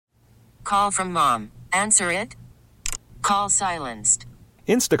Call from mom. Answer it. Call silenced.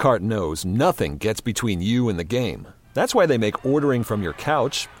 Instacart knows nothing gets between you and the game. That's why they make ordering from your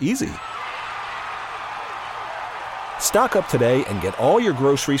couch easy. Stock up today and get all your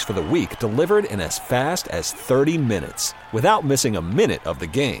groceries for the week delivered in as fast as 30 minutes without missing a minute of the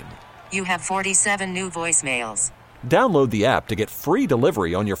game. You have 47 new voicemails. Download the app to get free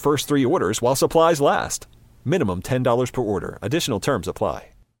delivery on your first 3 orders while supplies last. Minimum $10 per order. Additional terms apply.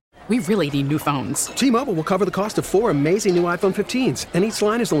 We really need new phones. T-Mobile will cover the cost of 4 amazing new iPhone 15s, and each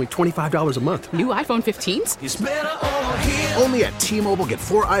line is only $25 a month. New iPhone 15s? It's better over here. Only at T-Mobile, get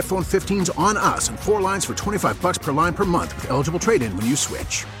 4 iPhone 15s on us and 4 lines for $25 per line per month with eligible trade-in when you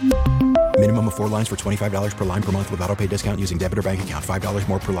switch. Minimum of 4 lines for $25 per line per month with autopay discount using debit or bank account. $5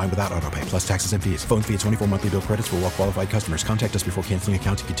 more per line without autopay, plus taxes and fees. Phone fee at 24 monthly bill credits for well-qualified customers. Contact us before canceling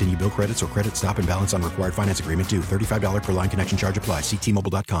account to continue bill credits or credit stop and balance on required finance agreement due. $35 per line connection charge applies. See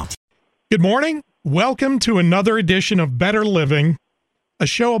T-Mobile.com. Good morning. Welcome to another edition of Better Living, a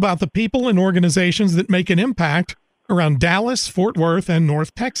show about the people and organizations that make an impact around Dallas, Fort Worth, and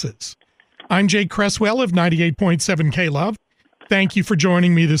North Texas. I'm Jay Cresswell of 98.7 K-Love. Thank you for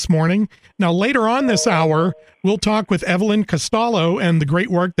joining me this morning. Now, later on this hour, we'll talk with Evelyn Costolo and the great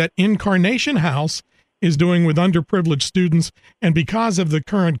work that Incarnation House is doing with underprivileged students, and because of the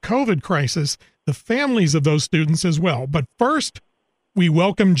current COVID crisis, the families of those students as well. But first, we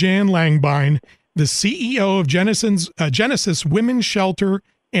welcome Jan Langbein, the CEO of Genesis Women's Shelter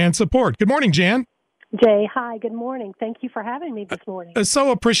and Support. Good morning, Jan. Jay, hi, good morning. Thank you for having me this morning.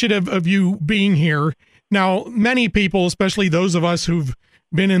 So appreciative of you being here. Now, many people, especially those of us who've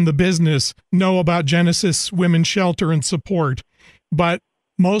been in the business, know about Genesis Women's Shelter and Support, but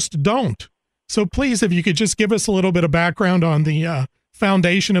most don't. So please, if you could just give us a little bit of background on the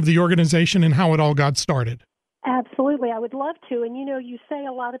foundation of the organization and how it all got started. Absolutely. I would love to. And, you say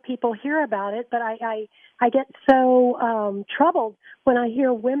a lot of people hear about it, but I get so troubled when I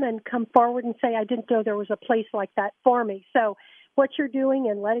hear women come forward and say, I didn't know there was a place like that for me. So what you're doing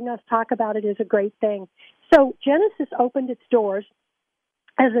and letting us talk about it is a great thing. So Genesis opened its doors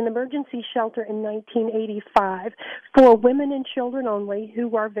as an emergency shelter in 1985 for women and children only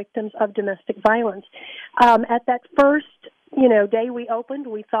who are victims of domestic violence. At that first day we opened,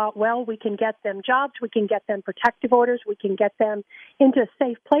 we thought, well, we can get them jobs, we can get them protective orders, we can get them into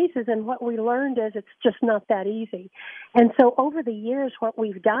safe places. And what we learned is it's just not that easy. And so over the years, what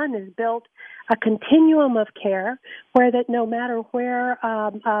we've done is built a continuum of care where that no matter where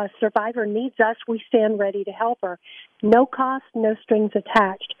a survivor needs us, we stand ready to help her. No cost, no strings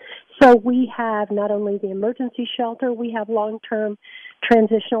attached. So we have not only the emergency shelter, we have long-term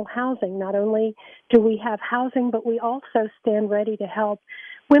transitional housing. Not only do we have housing, but we also stand ready to help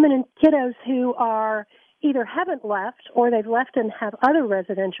women and kiddos who are either haven't left or they've left and have other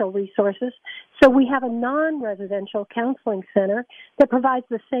residential resources. So we have a non-residential counseling center that provides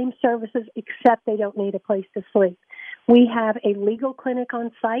the same services except they don't need a place to sleep. We have a legal clinic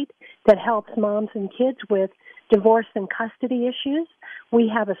on site that helps moms and kids with divorce and custody issues.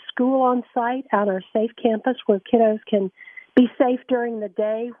 We have a school on site on our SAFE campus where kiddos can be safe during the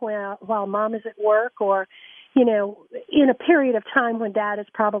day while mom is at work or, in a period of time when dad is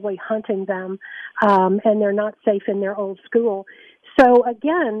probably hunting them and they're not safe in their old school. So,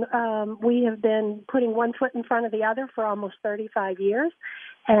 again, we have been putting one foot in front of the other for almost 35 years,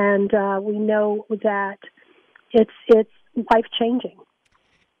 and we know that it's life-changing.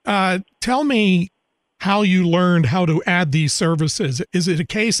 Tell me how you learned how to add these services. Is it a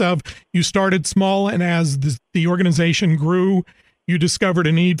case of you started small and as the organization grew, you discovered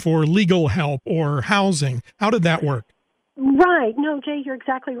a need for legal help or housing? How did that work? Right. No, Jay, you're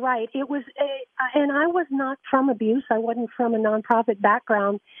exactly right. It was, and I was not from abuse. I wasn't from a nonprofit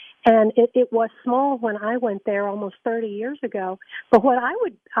background, and it was small when I went there almost 30 years ago. But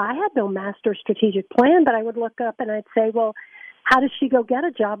I had no master strategic plan, but I would look up and I'd say, well, how does she go get a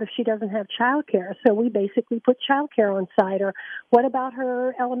job if she doesn't have child care? So we basically put child care on site. Or what about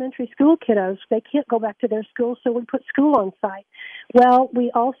her elementary school kiddos? They can't go back to their school, so we put school on site. Well,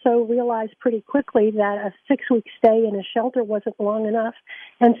 we also realized pretty quickly that a 6-week stay in a shelter wasn't long enough,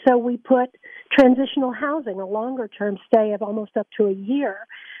 and so we put transitional housing, a longer-term stay of almost up to a year,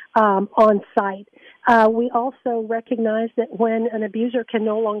 on site. We also recognize that when an abuser can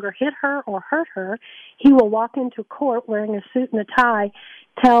no longer hit her or hurt her, he will walk into court wearing a suit and a tie,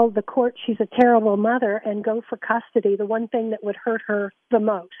 tell the court she's a terrible mother, and go for custody, the one thing that would hurt her the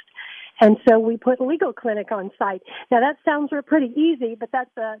most. And so we put a legal clinic on site. Now, that sounds pretty easy, but that's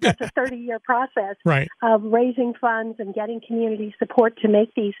a 30-year process right. of raising funds and getting community support to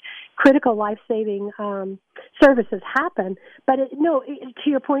make these critical life-saving services happen. But to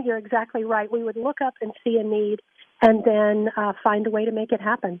your point, you're exactly right. We would look up and see a need and then find a way to make it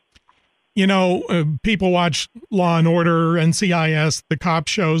happen. You know, people watch Law and Order, NCIS, the cop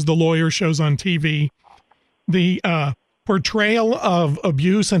shows, the lawyer shows on TV. The portrayal of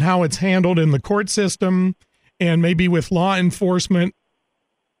abuse and how it's handled in the court system and maybe with law enforcement.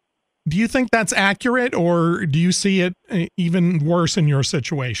 Do you think that's accurate, or do you see it even worse in your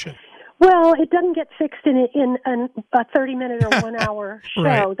situation? Well, it doesn't get fixed in a 30-minute or 1-hour show.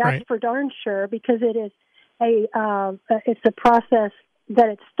 Right, that's right. for darn sure, because it is it's a process that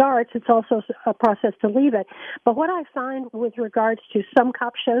it starts. It's also a process to leave it. But what I find with regards to some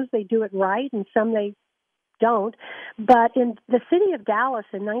cop shows, they do it right, and some they don't. But in the city of Dallas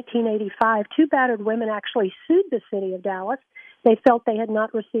in 1985, 2 battered women actually sued the city of Dallas. They felt they had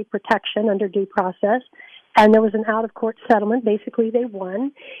not received protection under due process, and there was an out-of-court settlement. Basically, they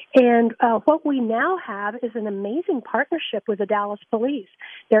won. And what we now have is an amazing partnership with the Dallas police.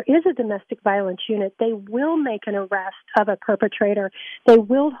 There is a domestic violence unit. They will make an arrest of a perpetrator. They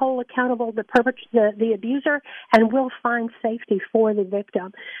will hold accountable the abuser, and will find safety for the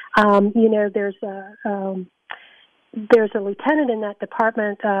victim. There's a lieutenant in that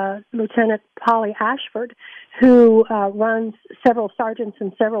department, Lieutenant Polly Ashford, who runs several sergeants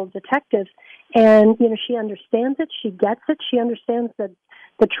and several detectives. And, she understands it. She gets it. She understands the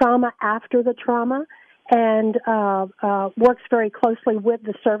trauma after the trauma, and works very closely with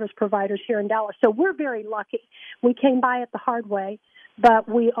the service providers here in Dallas. So we're very lucky. We came by it the hard way, but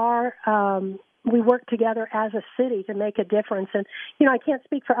we work together as a city to make a difference. And, I can't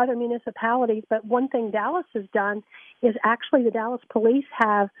speak for other municipalities, but one thing Dallas has done is actually the Dallas police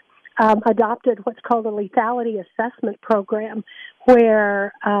have adopted what's called a lethality assessment program,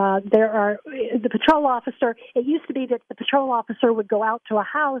 where the patrol officer, it used to be that the patrol officer would go out to a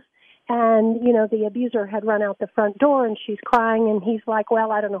house and, the abuser had run out the front door and she's crying and he's like,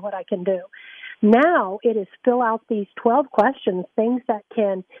 well, I don't know what I can do. Now it is fill out these 12 questions, things that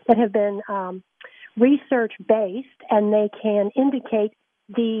have been research-based, and they can indicate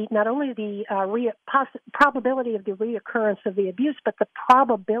not only the probability of the reoccurrence of the abuse, but the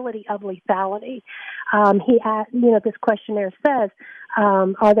probability of lethality. This questionnaire says,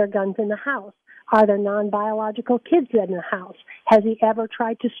 are there guns in the house? Are there non-biological kids in the house? Has he ever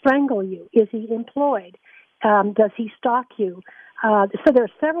tried to strangle you? Is he employed? Does he stalk you? So there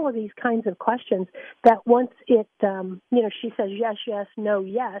are several of these kinds of questions that once it, she says yes, yes, no,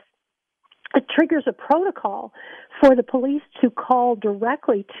 yes, it triggers a protocol for the police to call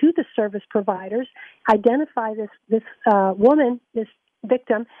directly to the service providers, identify this woman, this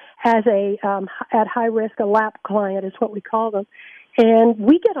victim, as at high risk, a LAP client is what we call them. And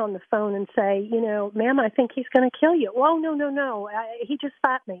we get on the phone and say, ma'am, I think he's going to kill you. Oh, no, he just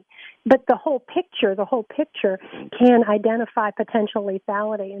fought me. But the whole picture can identify potential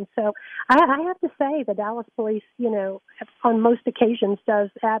lethality. And so I have to say the Dallas police, on most occasions does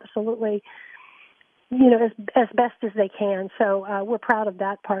absolutely, as best as they can. So we're proud of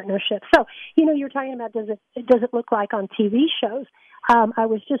that partnership. So, you're talking about does it look like on TV shows? I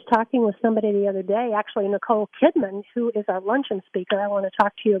was just talking with somebody the other day, actually Nicole Kidman, who is our luncheon speaker. I want to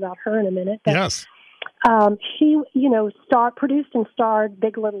talk to you about her in a minute. But, yes. She, produced and starred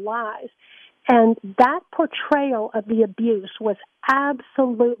Big Little Lies. And that portrayal of the abuse was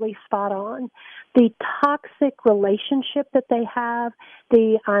absolutely spot on. The toxic relationship that they have,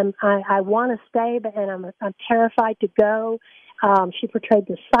 I want to stay, but I'm terrified to go. She portrayed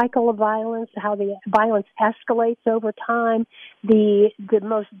the cycle of violence, how the violence escalates over time. The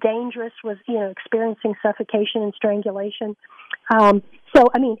most dangerous was, experiencing suffocation and strangulation. Most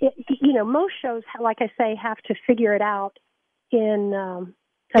shows, like I say, have to figure it out in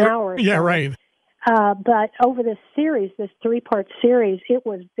an hour or so. Yeah, right. But over this 3-part series, it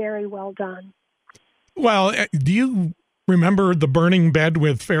was very well done. Well, do you remember The Burning Bed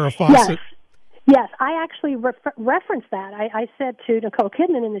with Farrah Fawcett? Yes, I actually referenced that. I said to Nicole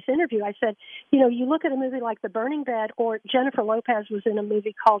Kidman in this interview, I said, you look at a movie like The Burning Bed, or Jennifer Lopez was in a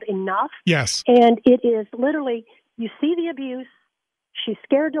movie called Enough. Yes. And it is literally, you see the abuse, she's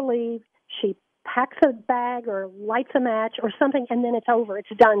scared to leave, she packs a bag or lights a match or something, and then it's over. It's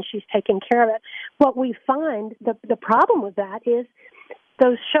done. She's taken care of it. What we find, the problem with that is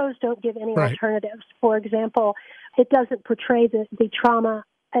those shows don't give any alternatives. For example, it doesn't portray the trauma,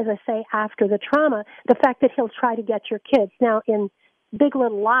 as I say, after the trauma, the fact that he'll try to get your kids. Now, in Big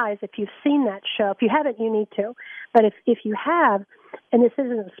Little Lies, if you've seen that show, if you haven't, you need to. But if you have, and this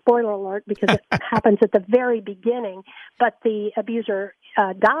isn't a spoiler alert because it happens at the very beginning, but the abuser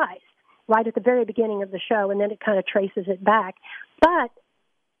dies right at the very beginning of the show, and then it kind of traces it back. But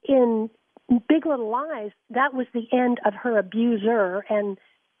in Big Little Lies, that was the end of her abuser and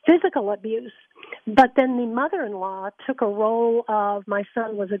physical abuse. But then the mother-in-law took a role of, my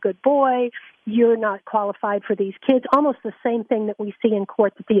son was a good boy, you're not qualified for these kids, almost the same thing that we see in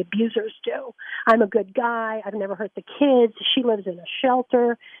court that the abusers do. I'm a good guy, I've never hurt the kids, she lives in a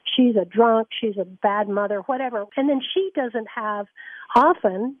shelter, she's a drunk, she's a bad mother, whatever. And then she doesn't have,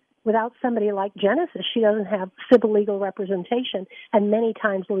 often, without somebody like Genesis, she doesn't have civil legal representation and many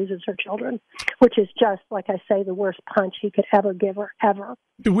times loses her children, which is just, like I say, the worst punch he could ever give her, ever.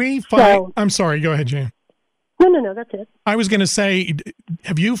 Do we find... I'm sorry, go ahead, Jan. No, that's it. I was going to say,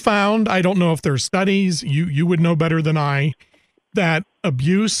 have you found, I don't know if there's studies, you would know better than I, that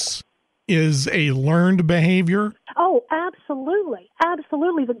abuse is a learned behavior? Oh, absolutely.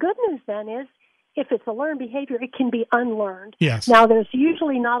 Absolutely. The good news then is, if it's a learned behavior, it can be unlearned. Yes. Now, there's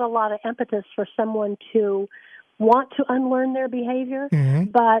usually not a lot of impetus for someone to want to unlearn their behavior,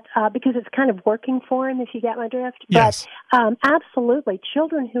 but because it's kind of working for them, if you get my drift. Yes. But absolutely,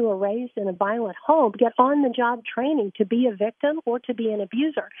 children who are raised in a violent home get on-the-job training to be a victim or to be an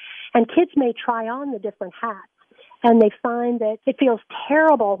abuser. And kids may try on the different hats, and they find that it feels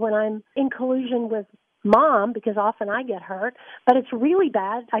terrible when I'm in collusion with Mom, because often I get hurt, but it's really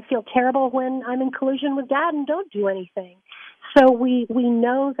bad. I feel terrible when I'm in collusion with Dad and don't do anything. So we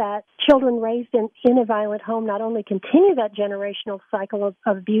know that children raised in a violent home not only continue that generational cycle of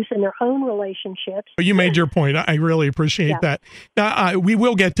abuse in their own relationships. You made your point. I really appreciate that. Now, we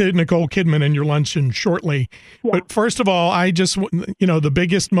will get to Nicole Kidman and your luncheon shortly. Yeah. But first of all, I just, the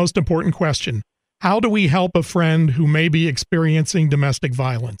biggest, most important question, how do we help a friend who may be experiencing domestic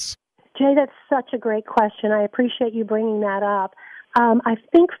violence? Jay, that's such a great question. I appreciate you bringing that up. I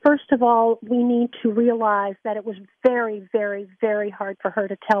think, first of all, we need to realize that it was very, very, very hard for her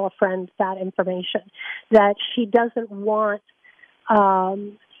to tell a friend that information, that she doesn't want,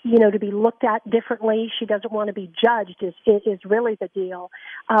 to be looked at differently. She doesn't want to be judged is really the deal.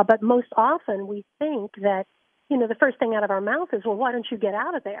 But most often we think that, the first thing out of our mouth is, well, why don't you get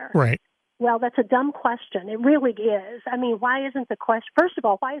out of there? Right. Well, that's a dumb question. It really is. I mean, why isn't the question, first of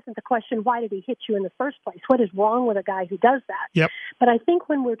all, why isn't the question, why did he hit you in the first place? What is wrong with a guy who does that? Yep. But I think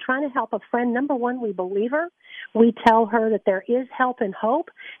when we're trying to help a friend, number one, we believe her. We tell her that there is help and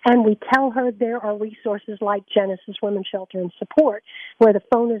hope, and we tell her there are resources like Genesis Women's Shelter and Support, where the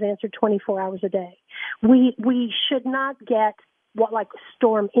phone is answered 24 hours a day. We should not get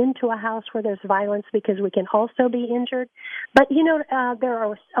storm into a house where there's violence, because we can also be injured. But, there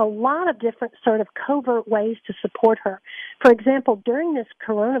are a lot of different sort of covert ways to support her. For example, during this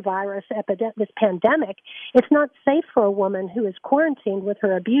coronavirus this pandemic, it's not safe for a woman who is quarantined with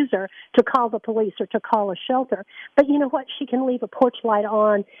her abuser to call the police or to call a shelter. But you know what? She can leave a porch light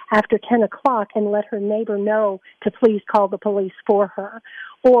on after 10 o'clock and let her neighbor know to please call the police for her.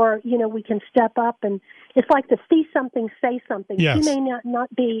 Or, we can step up, and it's like the see something, say something. Yes. She may not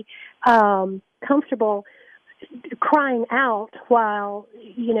be comfortable crying out while,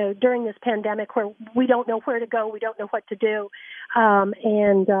 during this pandemic where we don't know where to go, we don't know what to do. So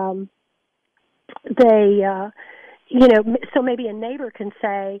maybe a neighbor can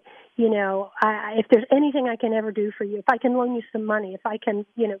say, if there's anything I can ever do for you, if I can loan you some money, if I can,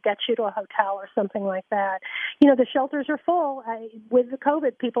 get you to a hotel or something like that. The shelters are full. With the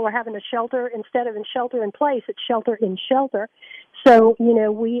COVID, people are having a shelter instead of in shelter in place. It's shelter in shelter. So,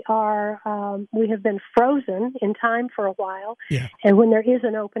 we have been frozen in time for a while. Yeah. And when there is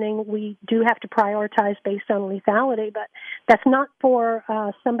an opening, we do have to prioritize based on lethality, but that's not for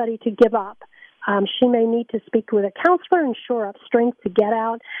somebody to give up. She may need to speak with a counselor and shore up strength to get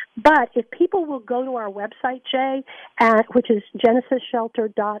out. But if people will go to our website, Jay, which is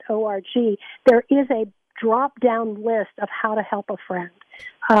genesisshelter.org, there is a drop-down list of how to help a friend.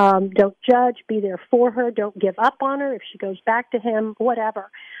 Don't judge, be there for her, don't give up on her if she goes back to him, whatever.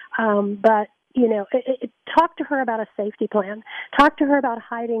 But talk to her about a safety plan. Talk to her about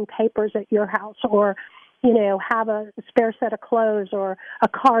hiding papers at your house, or have a spare set of clothes or a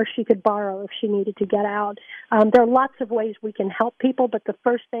car she could borrow if she needed to get out. There are lots of ways we can help people, but the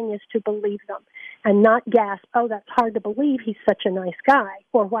first thing is to believe them and not gasp, oh, that's hard to believe, he's such a nice guy,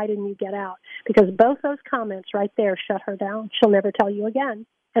 or why didn't you get out? Because both those comments right there shut her down. She'll never tell you again.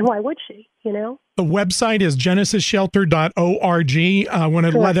 And why would she, The website is genesisshelter.org. I want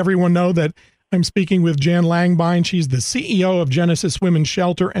to let everyone know that I'm speaking with Jan Langbein. She's the CEO of Genesis Women's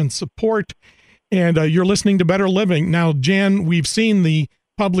Shelter and Support. And you're listening to Better Living. Now, Jan, we've seen the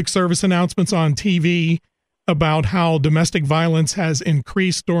public service announcements on TV about how domestic violence has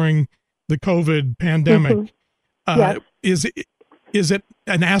increased during the COVID pandemic. Yes. Is it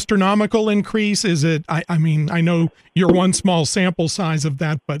an astronomical increase? Is it, I mean, I know you're one small sample size of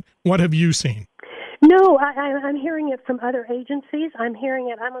that, but what have you seen? No, I'm hearing it from other agencies. I'm hearing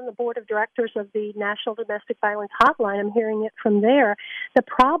it. I'm on the board of directors of the National Domestic Violence Hotline. I'm hearing it from there. The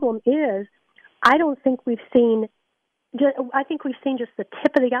problem is, I don't think we've seen. I think we've seen just the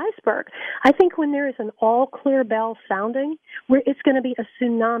tip of the iceberg. I think when there is an all-clear bell sounding, it's going to be a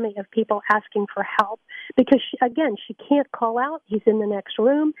tsunami of people asking for help because, she can't call out. He's in the next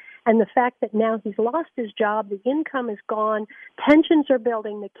room. And the fact that now he's lost his job, the income is gone, tensions are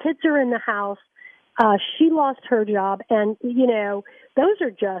building, the kids are in the house, she lost her job. And, those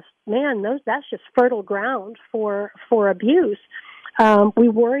are just, that's just fertile ground for abuse. We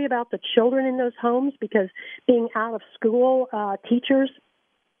worry about the children in those homes because being out of school, teachers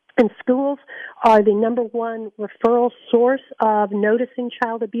and schools are the number one referral source of noticing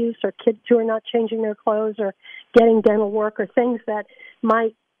child abuse or kids who are not changing their clothes or getting dental work or things that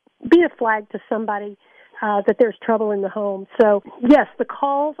might be a flag to somebody that there's trouble in the home. So, yes, the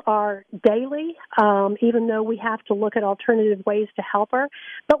calls are daily, even though we have to look at alternative ways to help her.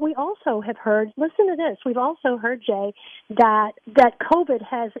 But we also have heard, listen to this, we've also heard, Jay, that COVID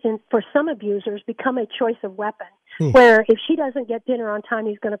has, for some abusers, become a choice of weapon, where if she doesn't get dinner on time,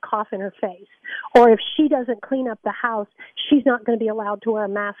 he's going to cough in her face. Or if she doesn't clean up the house, she's not going to be allowed to wear a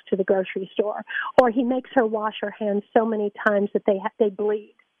mask to the grocery store. Or he makes her wash her hands so many times that they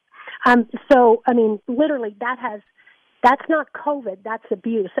bleed. Literally, that's not COVID, that's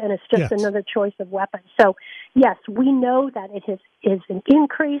abuse, and it's just another choice of weapon. So, yes, we know that it is an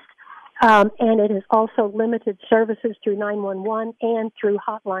increase, and it has also limited services through 911 and through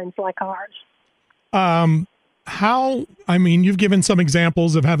hotlines like ours. You've given some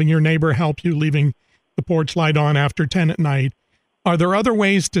examples of having your neighbor help you leaving the porch light on after 10 at night. Are there other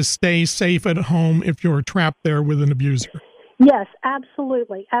ways to stay safe at home if you're trapped there with an abuser? Yes,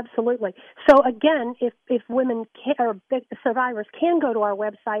 absolutely, absolutely. So again, if women survivors can go to our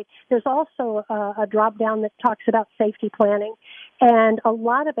website, there's also a drop down that talks about safety planning, and a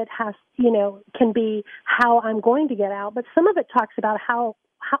lot of it can be how I'm going to get out, but some of it talks about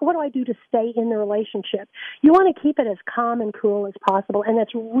what do I do to stay in the relationship? You want to keep it as calm and cool as possible, and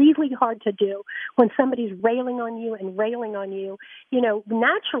that's really hard to do when somebody's railing on you and railing on you.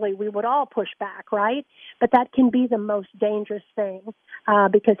 Naturally, we would all push back, right? But that can be the most dangerous thing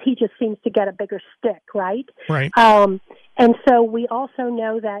because he just seems to get a bigger stick, right? Right. And so we also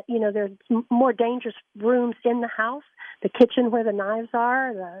know that, there's more dangerous rooms in the house, the kitchen where the knives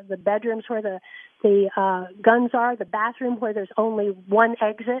are, the bedrooms where the guns are, the bathroom where there's only one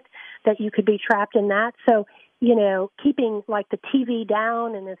exit that you could be trapped in that. So, keeping like the TV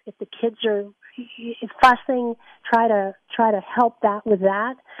down, and if the kids are fussing, try to help that with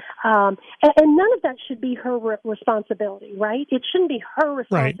that. And none of that should be her responsibility, right? It shouldn't be her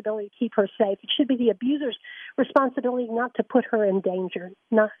responsibility to keep her safe. It should be the abuser's responsibility not to put her in danger,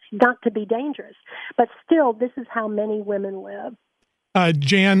 not to be dangerous. But still, this is how many women live.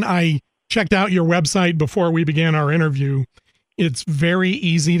 Jan, I checked out your website before we began our interview. It's very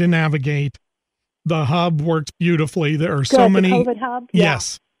easy to navigate. The hub works beautifully. There are so many. The COVID hub?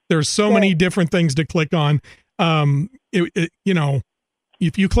 Yes. There's so many different things to click on. If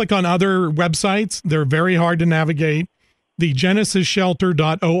you click on other websites, they're very hard to navigate. The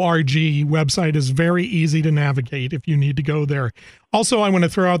genesisshelter.org website is very easy to navigate if you need to go there. Also, I want to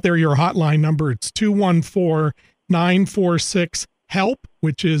throw out there your hotline number. It's 214-946-HELP,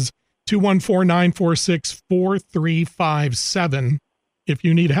 which is 214-946-4357 if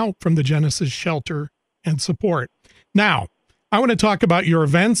you need help from the Genesis Shelter and support. Now, I want to talk about your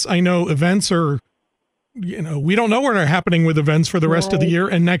events. I know events are, we don't know where they're happening with events for the rest of the year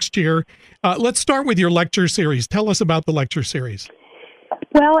and next year. Let's start with your lecture series. Tell us about the lecture series.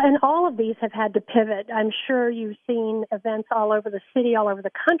 Well, and all of these have had to pivot. I'm sure you've seen events all over the city, all over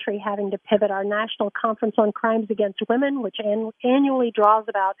the country having to pivot. Our National Conference on Crimes Against Women, which annually draws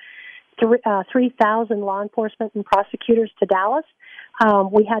about 3,000 law enforcement and prosecutors to Dallas.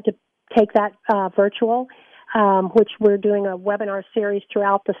 We had to take that virtual, which we're doing a webinar series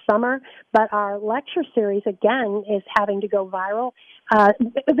throughout the summer. But our lecture series, again, is having to go viral.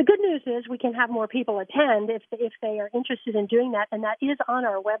 The good news is we can have more people attend if they are interested in doing that, and that is on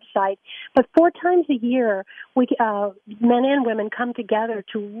our website. But 4 times a year, men and women come together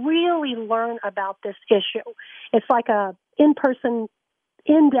to really learn about this issue. It's like a in-person,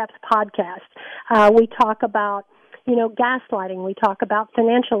 in-depth podcast. We talk about gaslighting. We talk about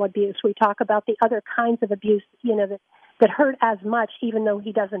financial abuse. We talk about the other kinds of abuse, that that hurt as much, even though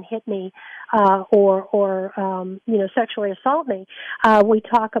he doesn't hit me or sexually assault me. We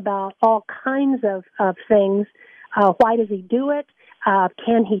talk about all kinds of things. Why does he do it?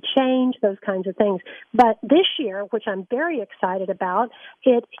 Can he change? Those kinds of things. But this year, which I'm very excited about,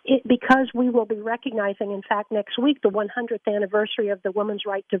 it because we will be recognizing, in fact, next week, the 100th anniversary of the woman's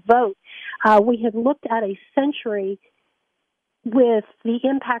right to vote. We have looked at a century with the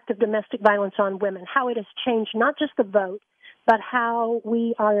impact of domestic violence on women, how it has changed not just the vote, but how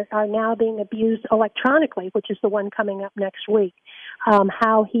we are now being abused electronically, which is the one coming up next week.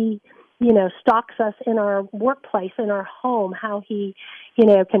 How he, stalks us in our workplace, in our home, how he,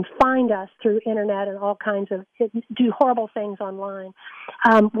 can find us through internet and all kinds of, do horrible things online.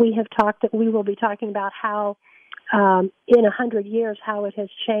 We will be talking about how, in 100 years, how it has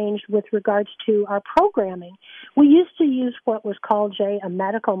changed with regards to our programming. We used to use what was called, Jay, a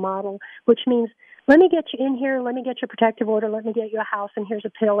medical model, which means, let me get you in here, let me get your protective order, let me get you a house, and here's a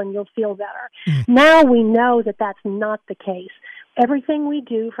pill, and you'll feel better. Now we know that that's not the case. Everything we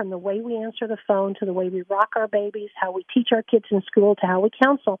do, from the way we answer the phone to the way we rock our babies, how we teach our kids in school, to how we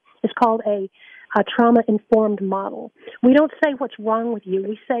counsel, is called a trauma-informed model. We don't say what's wrong with you.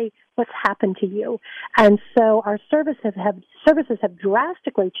 We say what's happened to you. And so our services have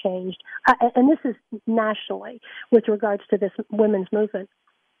drastically changed, and this is nationally with regards to this women's movement.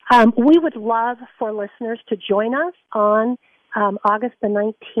 We would love for listeners to join us on August the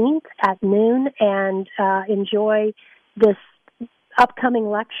 19th at noon and enjoy this upcoming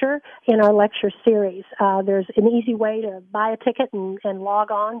lecture in our lecture series. There's an easy way to buy a ticket and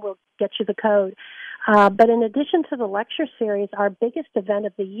log on. We'll get you the code. But in addition to the lecture series, our biggest event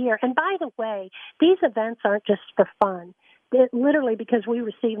of the year, and by the way, these events aren't just for fun. Literally, because we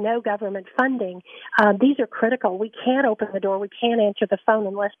receive no government funding, these are critical. We can't open the door. We can't answer the phone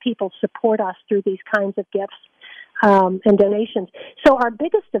unless people support us through these kinds of gifts and donations. So our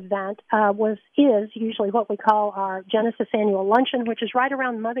biggest event is usually what we call our Genesis Annual Luncheon, which is right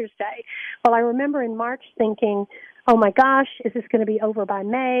around Mother's Day. Well, I remember in March thinking, oh my gosh, is this going to be over by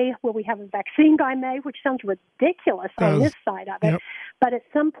May? Will we have a vaccine by May? Which sounds ridiculous on this side of it. Yep. But at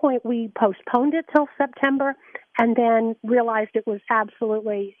some point we postponed it till September and then realized it was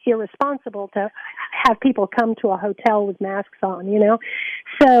absolutely irresponsible to have people come to a hotel with masks on,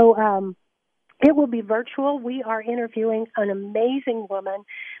 So it will be virtual. We are interviewing an amazing woman,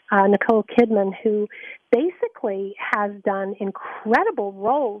 Nicole Kidman, who basically has done incredible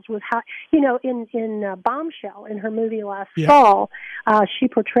roles with how, in Bombshell, in her movie last fall, she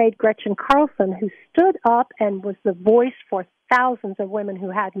portrayed Gretchen Carlson, who stood up and was the voice for thousands of women who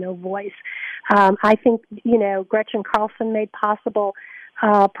had no voice. I think, Gretchen Carlson made possible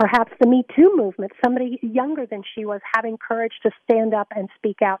perhaps the Me Too movement, somebody younger than she was having courage to stand up and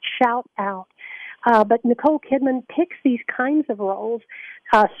speak out, shout out. But Nicole Kidman picks these kinds of roles.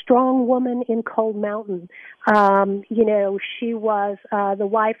 Strong woman in Cold Mountain. She was the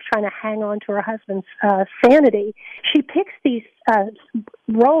wife trying to hang on to her husband's sanity. She picks these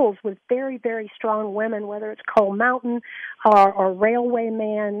roles with very, very strong women, whether it's Cold Mountain or Railway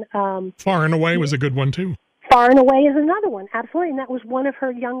Man. Far and Away was a good one, too. Far and Away is another one, absolutely, and that was one of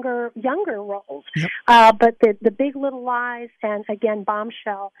her younger roles. Yep. But the Big Little Lies and, again,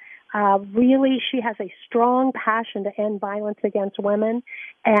 Bombshell, really she has a strong passion to end violence against women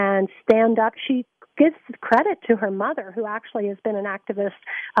and stand up. She gives credit to her mother, who actually has been an activist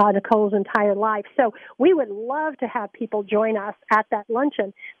Nicole's entire life. So we would love to have people join us at that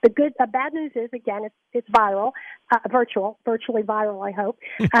luncheon. The bad news is, again, it's viral, virtually viral, I hope.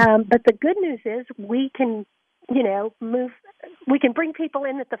 But the good news is we can we can bring people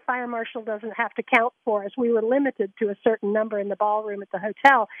in that the fire marshal doesn't have to count for us. We were limited to a certain number in the ballroom at the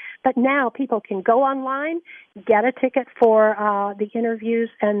hotel. But now people can go online, get a ticket for the interviews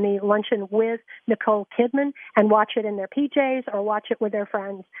and the luncheon with Nicole Kidman and watch it in their PJs or watch it with their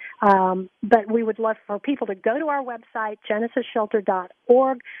friends. But we would love for people to go to our website,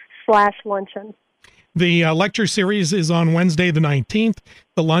 genesisshelter.org/luncheon. The lecture series is on Wednesday the 19th.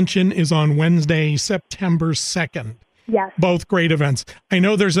 The luncheon is on Wednesday, September 2nd. Yes. Both great events. I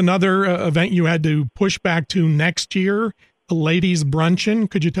know there's another event you had to push back to next year, the Ladies Brunchin'.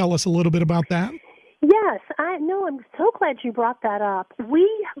 Could you tell us a little bit about that? Yes. I'm so glad you brought that up. We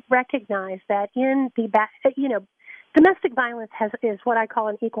recognize that in the domestic violence is what I call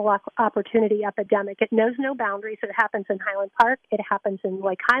an equal opportunity epidemic. It knows no boundaries. It happens in Highland Park. It happens in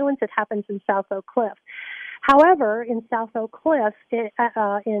Lake Highlands. It happens in South Oak Cliff. However, in South Oak Cliff, in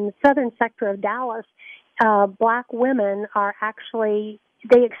the southern sector of Dallas, black women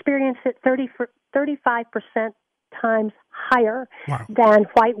they experience it 35% times higher than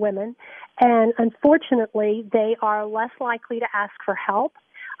white women. And unfortunately, they are less likely to ask for help.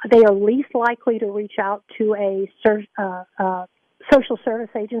 They are least likely to reach out to a social service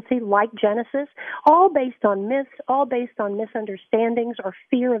agency like Genesis, all based on myths, all based on misunderstandings or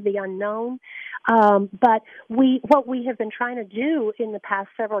fear of the unknown. But what we have been trying to do in the past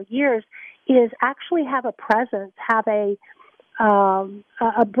several years is actually have a presence, have a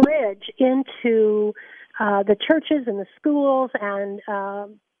bridge into the churches and the schools and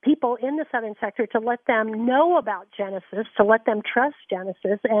people in the southern sector to let them know about Genesis, to let them trust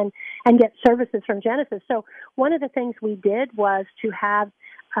Genesis and get services from Genesis. So one of the things we did was to have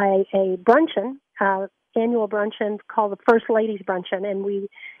a bruncheon, annual bruncheon called the First Ladies Bruncheon, and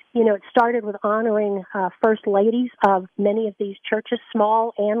it started with honoring first ladies of many of these churches,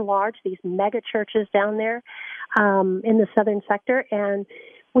 small and large, these mega churches down there in the southern sector. And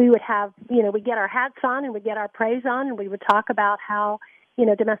we would have, we'd get our hats on and we'd get our praise on, and we would talk about how,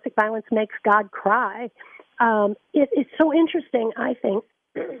 domestic violence makes God cry. It's so interesting, I think,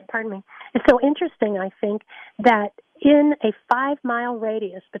 pardon me, it's so interesting, I think, that in a 5-mile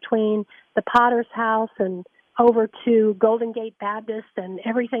radius between the Potter's House and over to Golden Gate Baptist and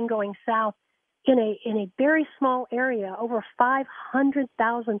everything going south, in a very small area, over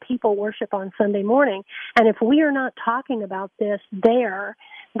 500,000 people worship on Sunday morning. And if we are not talking about this there,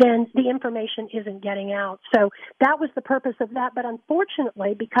 then the information isn't getting out. So that was the purpose of that. But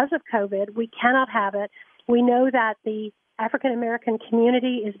unfortunately, because of COVID, we cannot have it. We know that the African American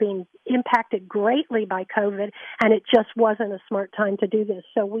community is being impacted greatly by COVID, and it just wasn't a smart time to do this.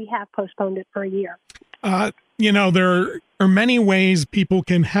 So we have postponed it for a year. There are many ways people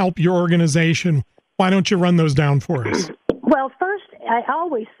can help your organization. Why don't you run those down for us? Well, first, I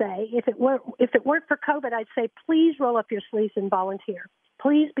always say, if it weren't for COVID, I'd say, please roll up your sleeves and volunteer.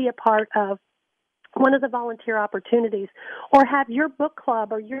 Please be a part of one of the volunteer opportunities, or have your book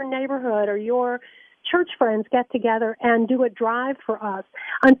club or your neighborhood or your church friends get together and do a drive for us.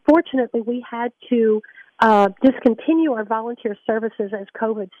 Unfortunately, we had to discontinue our volunteer services as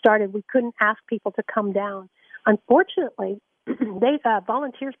COVID started. We couldn't ask people to come down. Unfortunately,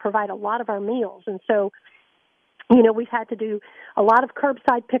 volunteers provide a lot of our meals, and so we've had to do a lot of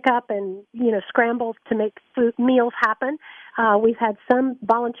curbside pickup and scramble to make meals happen. We've had some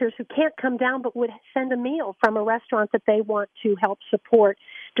volunteers who can't come down but would send a meal from a restaurant that they want to help support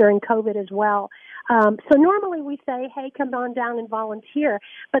during COVID as well. So normally we say, hey, come on down and volunteer,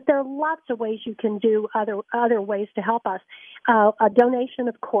 but there are lots of ways you can do other ways to help us. A donation,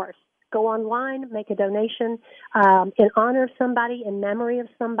 of course. Go online, make a donation in honor of somebody, in memory of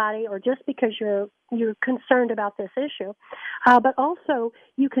somebody, or just because you're concerned about this issue. But also,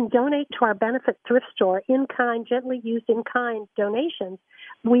 you can donate to our benefit thrift store, in-kind, gently used in-kind donations.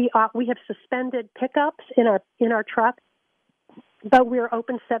 We have suspended pickups in our truck, but we're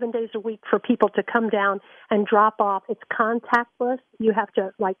open 7 days a week for people to come down and drop off. It's contactless. You have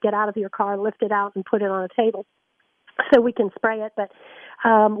to get out of your car, lift it out, and put it on a table so we can spray it. But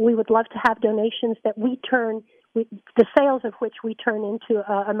we would love to have donations that the sales of which we turn into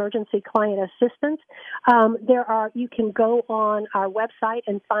emergency client assistance. You can go on our website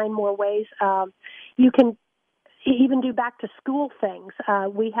and find more ways. You can even do back to school things.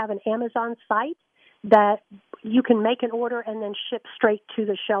 We have an Amazon site that you can make an order and then ship straight to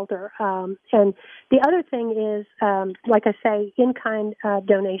the shelter. And the other thing is, like I say, in-kind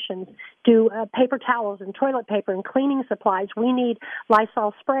donations. Do paper towels and toilet paper and cleaning supplies. We need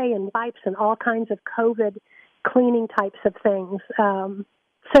Lysol spray and wipes and all kinds of COVID cleaning types of things.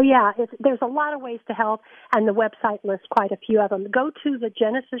 There's a lot of ways to help, and the website lists quite a few of them. Go to the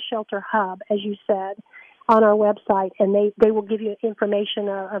Genesis Shelter Hub, as you said, on our website, and they will give you information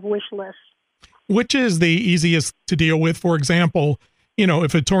of wish lists. Which is the easiest to deal with? For example,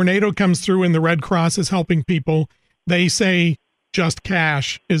 if a tornado comes through and the Red Cross is helping people, they say just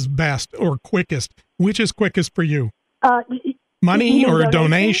cash is best or quickest. Which is quickest for you? Money or a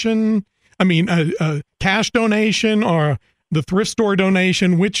donation? A cash donation or the thrift store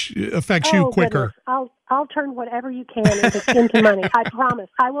donation? Which affects you quicker? Goodness. I'll turn whatever you can into money. I promise.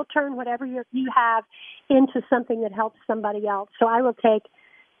 I will turn whatever you have into something that helps somebody else. So I will take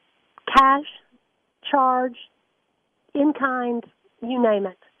cash, charge, in kind, you name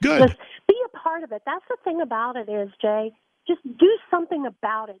it. Good. Just be a part of it. That's the thing about it is, Jay, just do something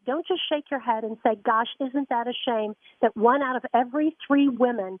about it. Don't just shake your head and say, gosh, isn't that a shame that 1 out of every 3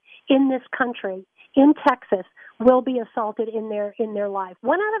 women in this country, in Texas, will be assaulted in their life.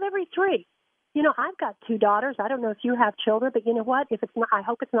 1 out of every 3. I've got 2 daughters. I don't know if you have children, but you know what? If it's not, I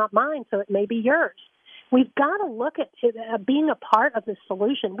hope it's not mine, so it may be yours. we've got to look at being a part of the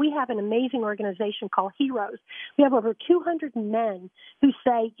solution. We have an amazing organization called Heroes. We have over 200 men who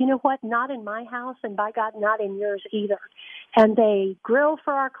say, you know what, not in my house, and by God, not in yours either. And they grill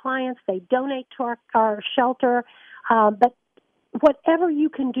for our clients. They donate to our shelter. But whatever you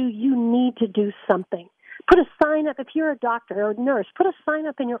can do, you need to do something. Put a sign up, if you're a doctor or a nurse, put a sign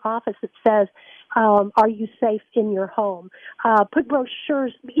up in your office that says, are you safe in your home? Put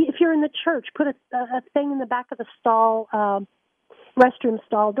brochures. If you're in the church, put a thing in the back of the stall, restroom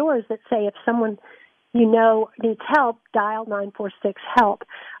stall doors that say if someone you know needs help, dial 946-HELP.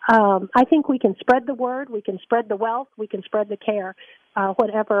 I think we can spread the word, we can spread the wealth, we can spread the care,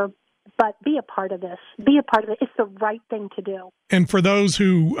 whatever. But be a part of this. Be a part of it. It's the right thing to do. And for those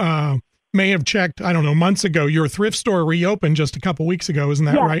who may have checked, I don't know, months ago, your thrift store reopened just a couple weeks ago. Isn't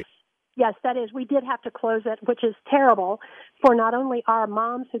that right? Yes, that is. We did have to close it, which is terrible for not only our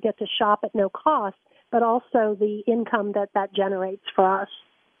moms who get to shop at no cost, but also the income that generates for us.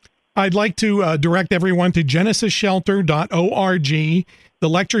 I'd like to direct everyone to genesisshelter.org. The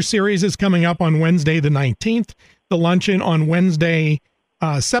lecture series is coming up on Wednesday the 19th. The luncheon on Wednesday,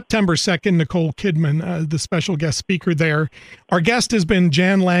 September 2nd, Nicole Kidman, the special guest speaker there. Our guest has been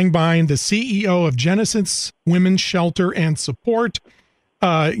Jan Langbein, the CEO of Genesis Women's Shelter and Support.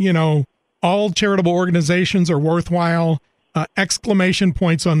 All charitable organizations are worthwhile. Exclamation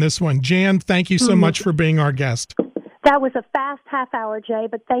points on this one. Jan, thank you so much for being our guest. That was a fast half hour, Jay,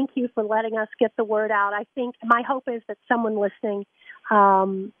 but thank you for letting us get the word out. I think my hope is that someone listening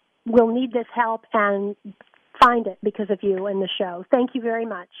will need this help and find it because of you and the show. Thank you very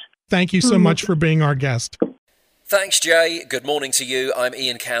much. Thank you so much for being our guest. Thanks, Jay. Good morning to you. I'm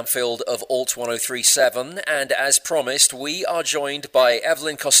Ian Camfield of Alt 1037, and as promised, we are joined by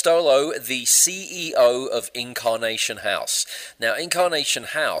Evelyn Costolo, the CEO of Incarnation House. Now, Incarnation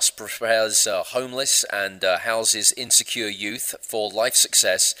House prepares homeless and houses insecure youth for life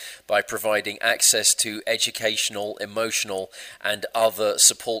success by providing access to educational, emotional, and other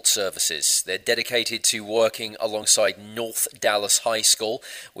support services. They're dedicated to working alongside North Dallas High School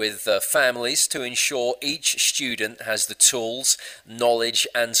with families to ensure each student has the tools, knowledge,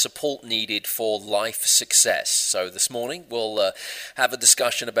 and support needed for life success. So this morning we'll have a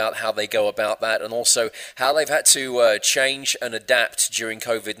discussion about how they go about that, and also how they've had to change and adapt during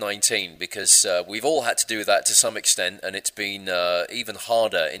COVID-19, because we've all had to do that to some extent, and it's been even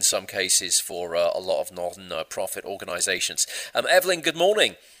harder in some cases for a lot of non-profit organizations. Evelyn, good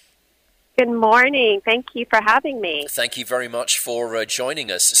morning. Good morning. Thank you for having me. Thank you very much for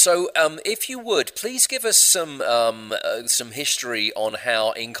joining us. So, if you would, please give us some history on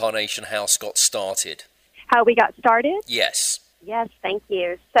how Incarnation House got started. How we got started? Yes. Yes, thank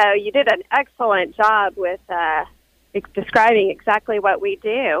you. So you did an excellent job with describing exactly what we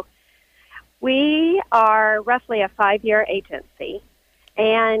do. We are roughly a 5-year agency,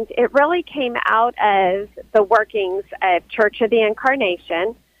 and it really came out of the workings of Church of the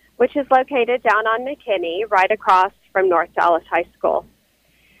Incarnation, which is located down on McKinney, right across from North Dallas High School.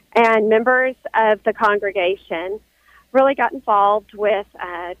 And members of the congregation really got involved with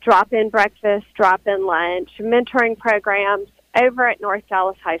drop-in breakfast, drop-in lunch, mentoring programs over at North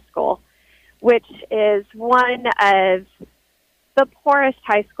Dallas High School, which is one of the poorest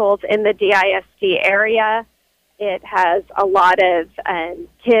high schools in the DISD area. It has a lot of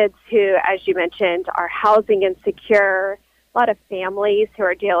kids who, as you mentioned, are housing insecure, a lot of families who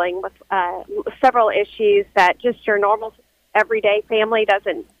are dealing with several issues that just your normal everyday family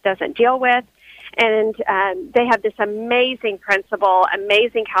doesn't deal with. And they have this amazing principal,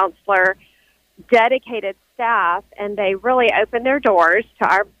 amazing counselor, dedicated staff, and they really open their doors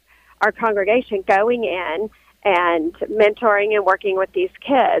to our congregation going in and mentoring and working with these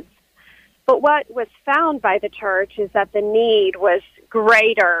kids. But what was found by the church is that the need was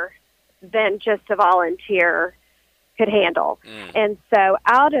greater than just a volunteer could handle. And so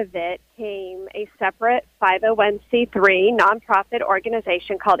out of it came a separate 501c3 nonprofit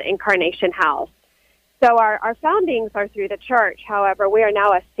organization called Incarnation House. So our foundings are through the church. However, we are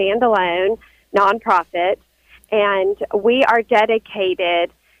now a standalone nonprofit, and we are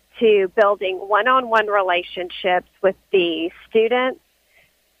dedicated to building one-on-one relationships with the students,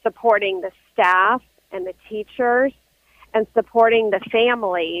 supporting the staff and the teachers, and supporting the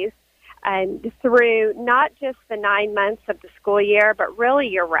families, and through not just the 9 months of the school year, but really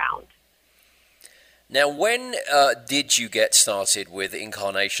year-round. Now, when did you get started with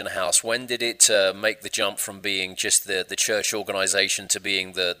Incarnation House? When did it make the jump from being just the church organization to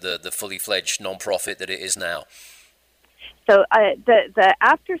being the fully-fledged nonprofit that it is now? So the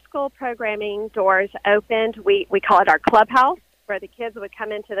after-school programming doors opened. We call it our clubhouse, where the kids would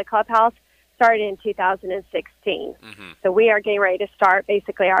come into the clubhouse. started in 2016. So we are getting ready to start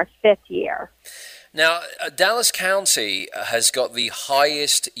basically our 5th year. Now, Dallas County has got the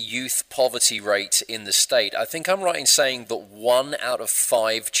highest youth poverty rate in the state. I think I'm right in saying that 1 out of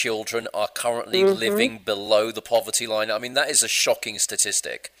 5 children are currently living below the poverty line. I mean, that is a shocking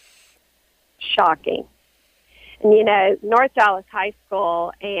statistic. Shocking. And, you know, North Dallas High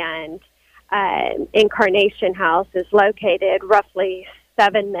School and Incarnation House is located roughly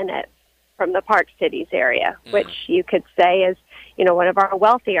 7 minutes from the Park Cities area, which you could say is, you know, one of our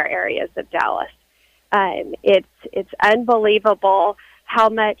wealthier areas of Dallas. It's unbelievable how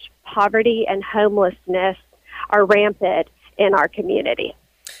much poverty and homelessness are rampant in our community.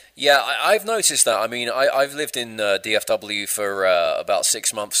 Yeah, I've noticed that. I mean, I've lived in DFW for about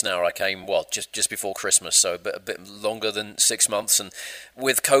 6 months now. I came, well, just before Christmas, so a bit longer than 6 months. And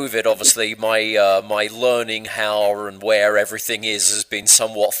with COVID, obviously, my learning how and where everything is has been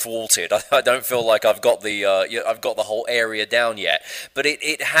somewhat thwarted. I don't feel like I've got the whole area down yet, but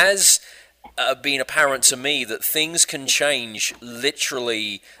it has been apparent to me that things can change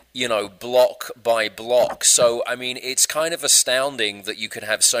literally, you know, block by block. So, I mean, it's kind of astounding that you could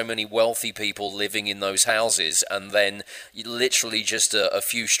have so many wealthy people living in those houses, and then literally just a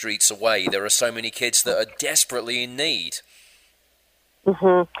few streets away, there are so many kids that are desperately in need.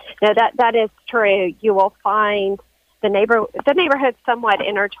 No, that is true. You will find the neighborhood somewhat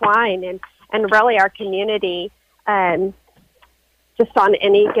intertwined, and really our community, just on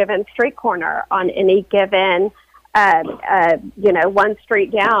any given street corner, on any given you know, one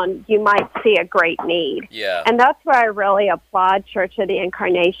street down, you might see a great need. Yeah. And that's where I really applaud Church of the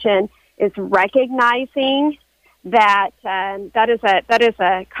Incarnation, is recognizing that that is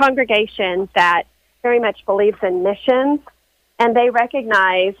a congregation that very much believes in missions, and they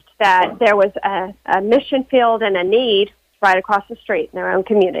recognized that there was a mission field and a need right across the street in their own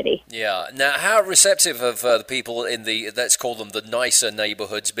community. Yeah. Now, how receptive have the people in the, let's call them the nicer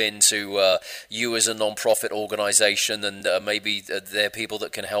neighborhoods, been to you as a non-profit organization, and maybe they're people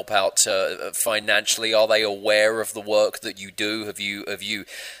that can help out financially? Are they aware of the work that you do? Have you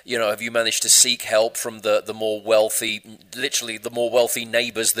managed to seek help from the more wealthy, literally the more wealthy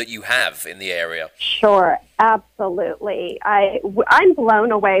neighbors that you have in the area? Sure, absolutely. I'm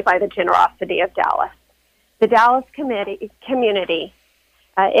blown away by the generosity of Dallas. The Dallas community,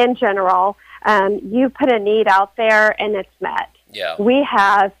 in general, you put a need out there and it's met. Yeah. We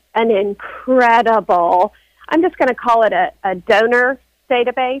have an incredible, I'm just going to call it a donor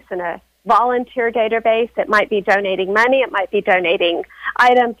database and a volunteer database. It might be donating money, it might be donating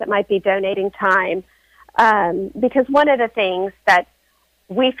items, it might be donating time. Because one of the things that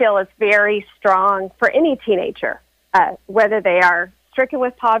we feel is very strong for any teenager, whether they are stricken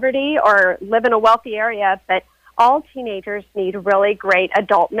with poverty or live in a wealthy area, but all teenagers need really great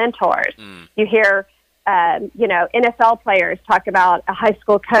adult mentors. You hear, NFL players talk about a high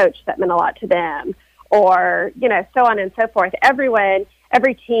school coach that meant a lot to them, or, so on and so forth. Every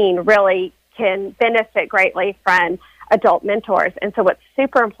teen really can benefit greatly from adult mentors. And so what's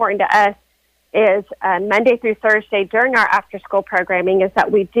super important to us is Monday through Thursday during our after-school programming is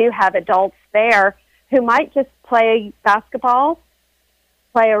that we do have adults there who might just play basketball,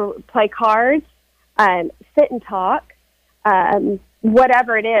 play cards, sit and talk,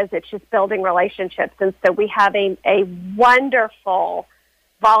 whatever it is. It's just building relationships. And so we have a wonderful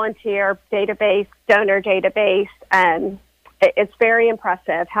volunteer database, donor database. It's very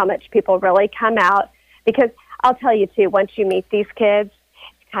impressive how much people really come out, because I'll tell you too, once you meet these kids,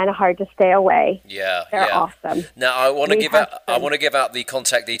 kind of hard to stay away. Yeah, they're awesome. Now, I want to give out the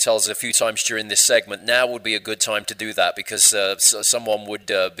contact details a few times during this segment. Now would be a good time to do that, because someone would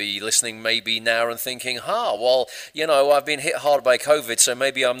be listening maybe now and thinking, well, I've been hit hard by COVID, so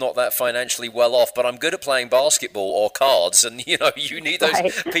maybe I'm not that financially well off, but I'm good at playing basketball or cards, and you need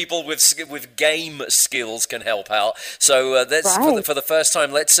those people with game skills can help out. So for the first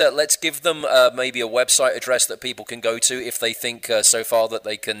time, let's give them maybe a website address that people can go to if they think so far that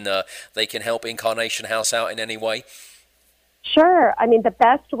they can help Incarnation House out in any way. Sure. I mean, the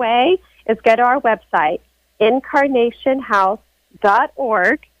best way is go to our website,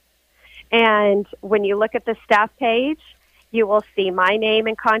 incarnationhouse.org, and when you look at the staff page, you will see my name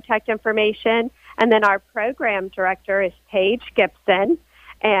and contact information, and then our program director is Paige Gibson,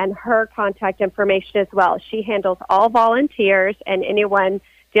 and her contact information as well. She handles all volunteers and anyone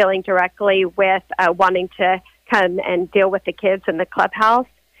dealing directly with wanting to come and deal with the kids in the clubhouse.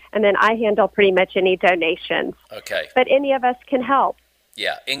 And then I handle pretty much any donations. Okay. But any of us can help.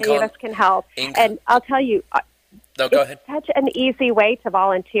 Yeah. Any of us can help. And I'll tell you, go ahead. Such an easy way to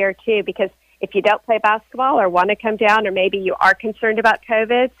volunteer, too, because if you don't play basketball or want to come down, or maybe you are concerned about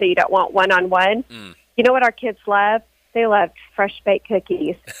COVID, so you don't want one-on-one, you know what our kids love? They love fresh baked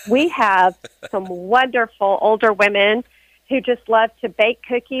cookies. We have some wonderful older women who just love to bake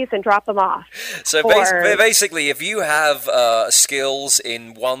cookies and drop them off. So basically, if you have skills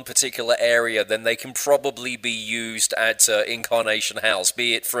in one particular area, then they can probably be used at Incarnation House,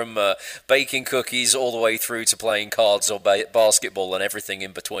 be it from baking cookies all the way through to playing cards or basketball and everything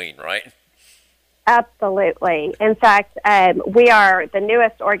in between, right? Absolutely. In fact, we are the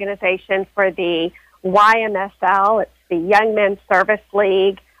newest organization for the YMSL. It's the Young Men's Service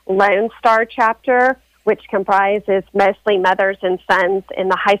League Lone Star chapter, which comprises mostly mothers and sons in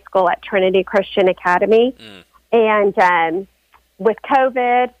the high school at Trinity Christian Academy. And with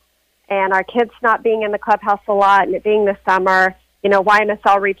COVID and our kids not being in the clubhouse a lot and it being the summer,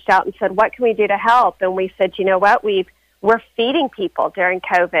 YMSL reached out and said, what can we do to help? And we said, you know what, we're feeding people during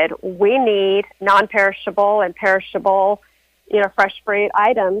COVID. We need non-perishable and perishable, fresh fruit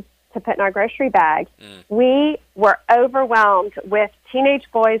items to put in our grocery bags. We were overwhelmed with teenage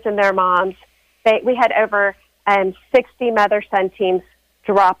boys and their moms. We had over 60 mother-son teams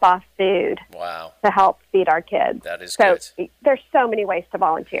drop off food to help feed our kids. That is good. There's so many ways to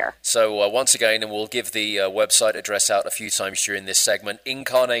volunteer. So once again, and we'll give the website address out a few times during this segment,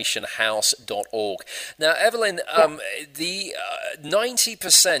 incarnationhouse.org. Now, Evelyn, the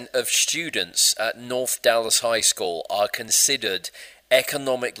 90% of students at North Dallas High School are considered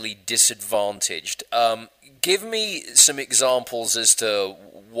economically disadvantaged. Give me some examples as to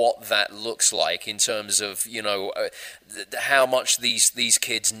what that looks like in terms of, how much these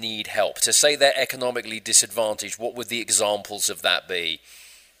kids need help. To say they're economically disadvantaged, what would the examples of that be?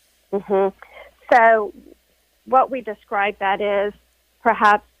 So what we describe that is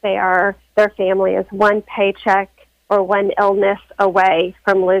perhaps their family is one paycheck or one illness away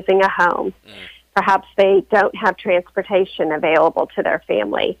from losing a home. Perhaps they don't have transportation available to their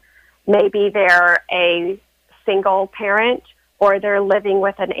family. Maybe they're a single parent, or they're living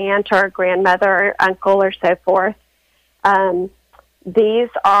with an aunt or a grandmother or uncle or so forth. These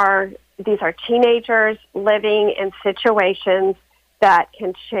are teenagers living in situations that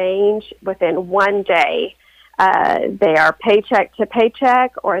can change within one day. They are paycheck to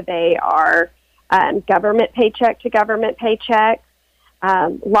paycheck, or they are government paycheck to government paycheck.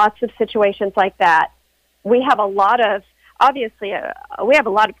 Lots of situations like that. We have a lot of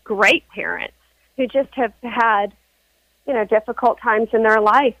great parents who just have had, difficult times in their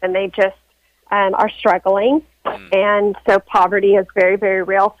life, and they just are struggling. And so poverty is very, very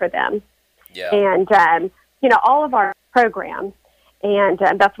real for them. And, all of our programs, and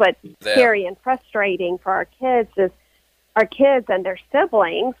that's what's scary and frustrating for our kids is our kids and their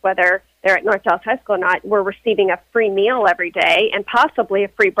siblings, whether they're at North Dallas High School or not, we're receiving a free meal every day and possibly a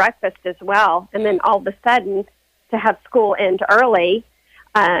free breakfast as well. And then all of a sudden, to have school end early,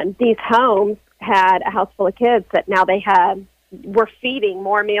 these homes had a house full of kids that now were feeding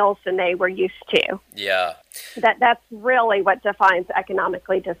more meals than they were used to. Yeah. That's really what defines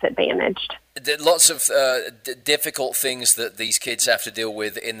economically disadvantaged. Lots of difficult things that these kids have to deal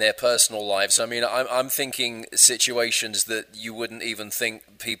with in their personal lives. I mean, I'm thinking situations that you wouldn't even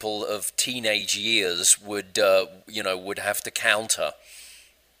think people of teenage years would have to counter.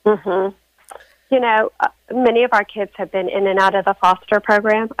 Many of our kids have been in and out of the foster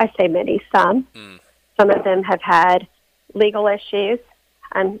program. I say many, some. Some of them have had legal issues,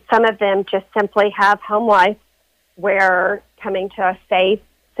 and some of them just simply have home life where coming to a safe,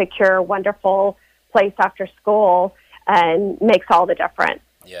 secure, wonderful place after school makes all the difference.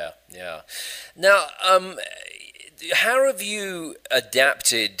 Yeah. Now, how have you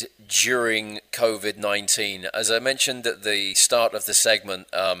adapted during COVID-19? As I mentioned at the start of the segment,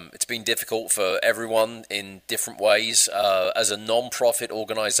 it's been difficult for everyone in different ways. As a non-profit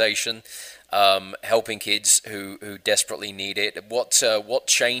organization, helping kids who desperately need it, what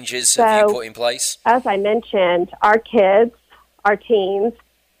changes have you put in place? As I mentioned, our kids, our teens,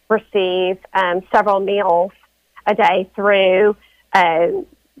 receive several meals a day through the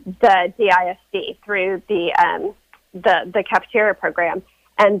DISD, through the cafeteria program.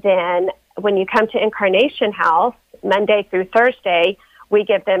 And then when you come to Incarnation House, Monday through Thursday, we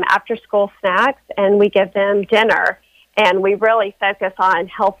give them after-school snacks and we give them dinner. And we really focus on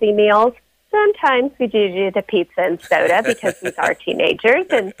healthy meals. Sometimes we do the pizza and soda because these are teenagers.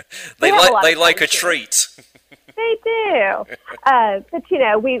 And they like a treat. They do. But,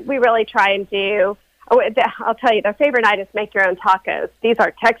 we really try and do... I'll tell you, their favorite night is make your own tacos. These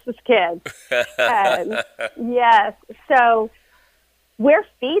are Texas kids. Yes. So we're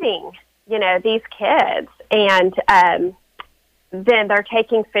feeding, these kids. And then they're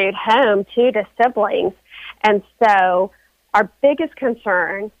taking food home too to siblings. And so our biggest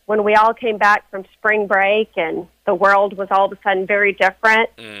concern when we all came back from spring break and the world was all of a sudden very different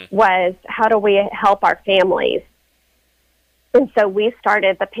was how do we help our families? And so we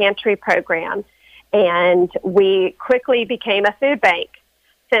started the pantry program, and we quickly became a food bank.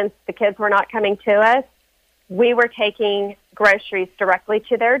 Since the kids were not coming to us, we were taking groceries directly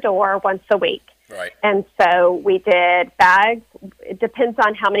to their door once a week. Right. And so we did bags. It depends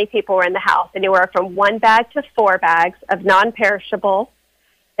on how many people were in the house, anywhere from 1 bag to 4 bags of non-perishable.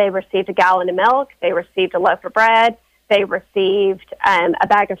 They received a gallon of milk. They received a loaf of bread. They received a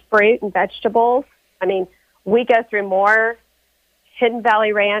bag of fruit and vegetables. I mean, we go through more Hidden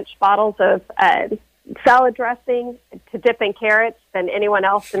Valley Ranch bottles of salad dressing to dip in carrots than anyone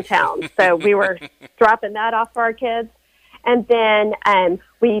else in town. So we were dropping that off for our kids. And then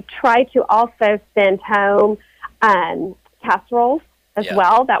we try to also send home casseroles as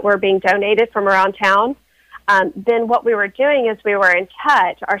well that were being donated from around town. Then what we were doing is we were in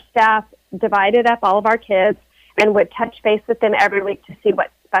touch. Our staff divided up all of our kids and would touch base with them every week to see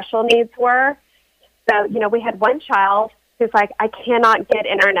what special needs were. So, you know, we had one child who's like, I cannot get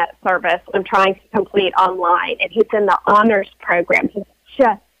internet service. I'm trying to complete online. And he's in the honors program. He's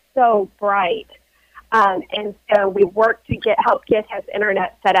just so bright. And so we worked to help get his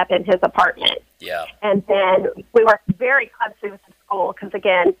internet set up in his apartment. Yeah. And then we worked very closely with the school because,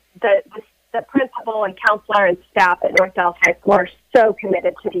 again, the principal and counselor and staff at North Dallas High School are so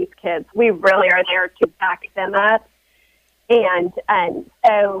committed to these kids. We really are there to back them up. And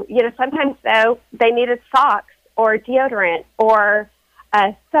so, you know, sometimes, though, they needed socks or deodorant or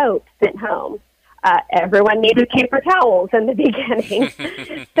soap sent home. Everyone needed paper towels in the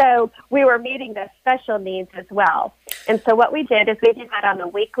beginning. So we were meeting those special needs as well. And so what we did is we did that on a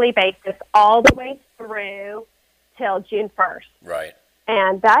weekly basis all the way through till June 1st. Right.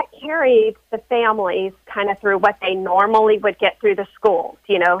 And that carried the families kind of through what they normally would get through the schools,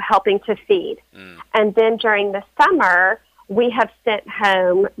 you know, helping to feed. And then during the summer, we have sent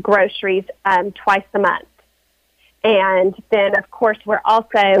home groceries twice a month. And then, of course, we're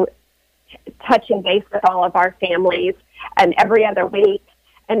also touching base with all of our families and every other week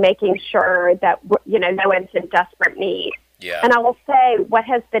and making sure that, you know, no one's in desperate need. Yeah. And I will say what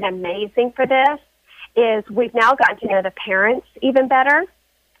has been amazing for this is we've now gotten to know the parents even better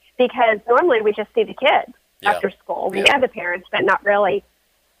because normally we just see the kids after school. We know the parents, but not really.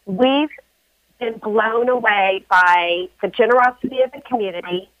 We've been blown away by the generosity of the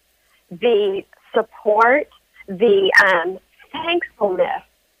community, the support, the thankfulness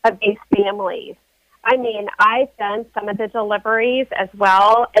of these families. I mean, I've done some of the deliveries as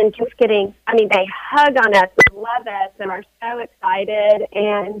well, and just getting, I mean, they hug on us and love us and are so excited,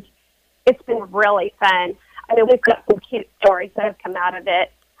 and it's been really fun. I know we've got some cute stories that have come out of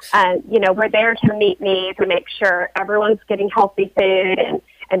it. You know, we're there to meet needs and make sure everyone's getting healthy food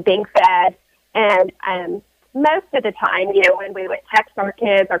and being fed. And most of the time, you know, when we would text our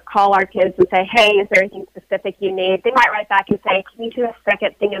kids or call our kids and say, hey, is there anything specific you need? They might write back and say, can you do a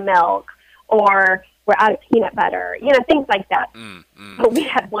second thing of milk? Or we're out of peanut butter, you know, things like that. But we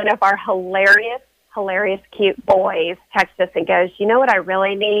had one of our hilarious, cute boys text us and goes, you know what I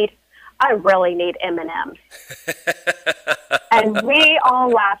really need? I really need M&Ms. And we all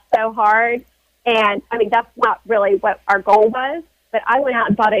laughed so hard. And, I mean, that's not really what our goal was. But I went out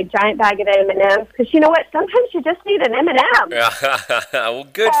and bought a giant bag of M&Ms because you know what? Sometimes you just need an M&M. Well,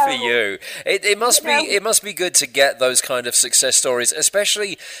 good for you. It must be good to get those kind of success stories,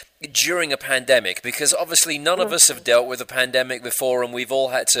 especially during a pandemic, because obviously none of us have dealt with a pandemic before, and we've all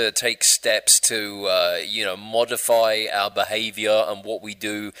had to take steps to modify our behavior and what we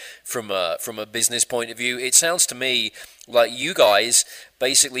do from a business point of view. It sounds to me like you guys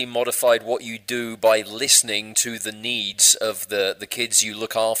basically modified what you do by listening to the needs of the kids you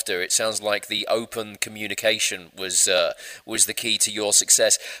look after. It sounds like the open communication was the key to your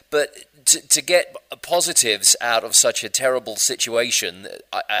success. But to get positives out of such a terrible situation,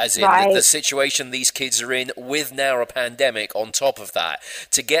 as in the situation these kids are in, with now a pandemic on top of that,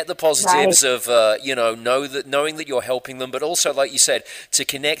 to get the positives of knowing that you're helping them, but also, like you said, to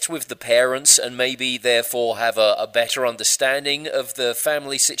connect with the parents and maybe therefore have a better understanding of the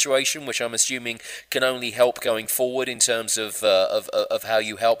family situation, which I'm assuming can only help going forward in terms of how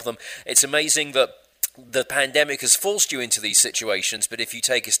you help them. It's amazing that the pandemic has forced you into these situations, but if you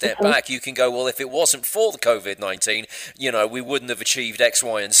take a step back, you can go, well, if it wasn't for the COVID-19, we wouldn't have achieved X,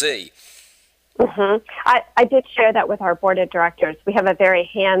 Y, and Z. I did share that with our board of directors. We have a very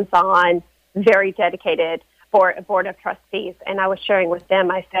hands-on, very dedicated board of trustees, and I was sharing with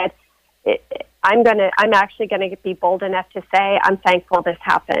them, I said, I'm actually gonna be bold enough to say I'm thankful this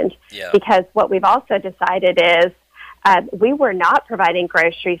happened, because what we've also decided is we were not providing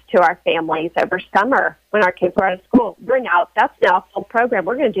groceries to our families over summer when our kids were out of school. That's now a full program.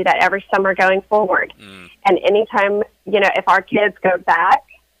 We're going to do that every summer going forward. And anytime, if our kids go back,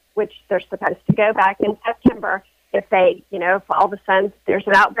 which they're supposed to go back in September, if all of a sudden there's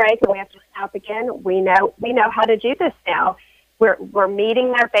an outbreak and we have to stop again, we know how to do this now. We're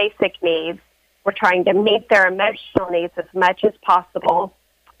meeting their basic needs. We're trying to meet their emotional needs as much as possible.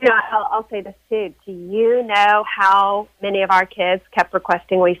 I'll say this too. Do you know how many of our kids kept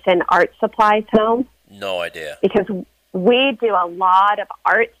requesting we send art supplies home? No idea. Because we do a lot of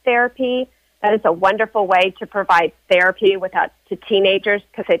art therapy. That is a wonderful way to provide therapy to teenagers,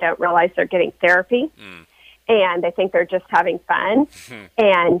 because they don't realize they're getting therapy. And they think they're just having fun.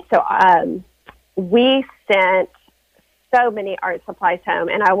 And so we sent so many art supplies home.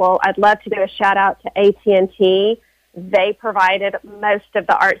 And I'd love to do a shout out to AT&T. They provided most of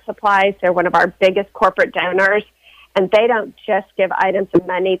the art supplies. They're one of our biggest corporate donors. And they don't just give items of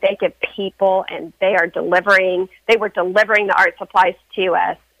money. They give people, and they were delivering the art supplies to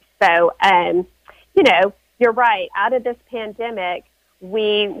us. So, you're right. Out of this pandemic,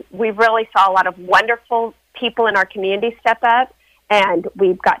 we really saw a lot of wonderful people in our community step up, and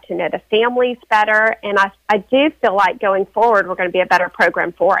we've got to know the families better. And I do feel like going forward, we're going to be a better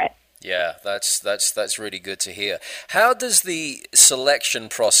program for it. Yeah, that's really good to hear. How does the selection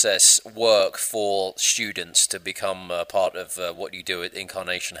process work for students to become part of what you do at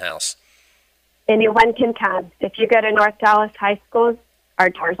Incarnation House? Anyone can come. If you go to North Dallas High School, our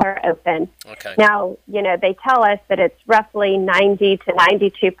doors are open. Okay. Now, they tell us that it's roughly 90 to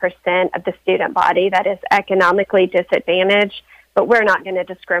 92% of the student body that is economically disadvantaged, but we're not going to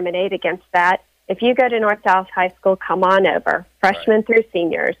discriminate against that. If you go to North Dallas High School, come on over, freshmen through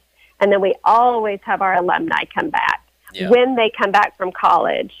seniors. And then we always have our alumni come back. When they come back from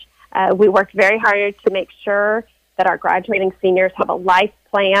college, we worked very hard to make sure that our graduating seniors have a life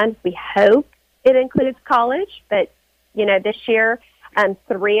plan. We hope it includes college, but, this year,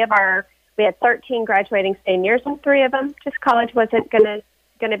 we had 13 graduating seniors, and 3 of them, just college wasn't going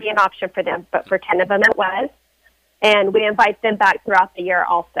to be an option for them, but for 10 of them it was. And we invite them back throughout the year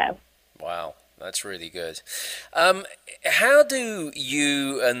also. Wow. That's really good. How do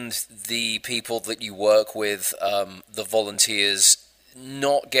you and the people that you work with, the volunteers,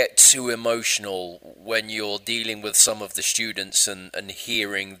 not get too emotional when you're dealing with some of the students and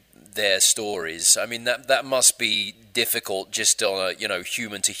hearing their stories? I mean, that must be difficult just on a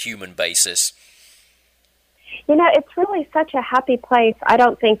human-to-human basis. It's really such a happy place. I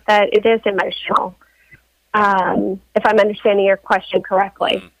don't think that it is emotional, if I'm understanding your question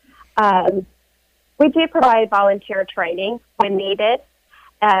correctly. We do provide volunteer training when needed.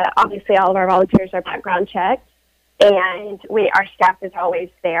 Obviously, all of our volunteers are background checked, and our staff is always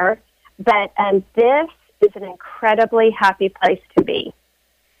there. But this is an incredibly happy place to be.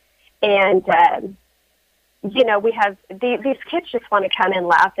 And, we have these kids just want to come and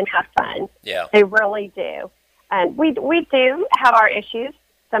laugh and have fun. Yeah. They really do. And we do have our issues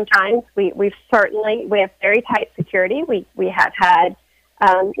sometimes. We have very tight security. We have had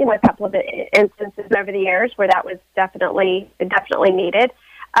a couple of instances over the years where that was definitely needed.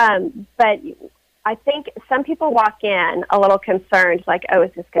 But I think some people walk in a little concerned, like, oh,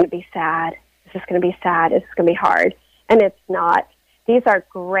 is this going to be sad? Is this going to be sad? Is this going to be hard? And it's not. These are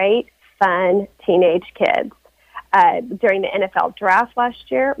great, fun teenage kids. During the NFL draft last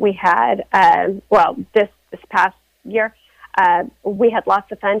year, we had, this past year, we had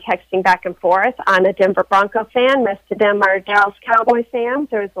lots of fun texting back and forth. I'm a Denver Bronco fan. Most of them are Dallas Cowboy fans.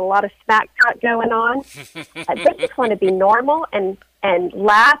 There was a lot of smack talk going on. They just want to be normal and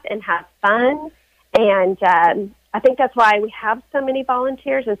laugh and have fun. And I think that's why we have so many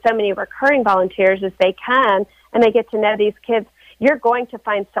volunteers and so many recurring volunteers as they come and they get to know these kids. You're going to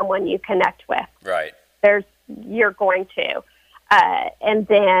find someone you connect with. Right. You're going to. And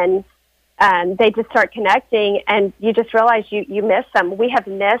then they just start connecting, and you just realize you miss them. We have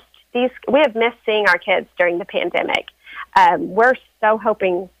missed seeing our kids during the pandemic. We're so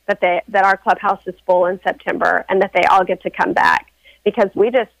hoping that our clubhouse is full in September and that they all get to come back, because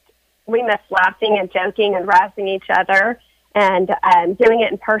we miss laughing and joking and razzing each other and doing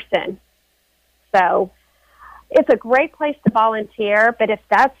it in person. So it's a great place to volunteer, but if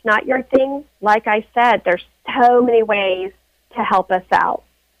that's not your thing, like I said, there's so many ways to help us out.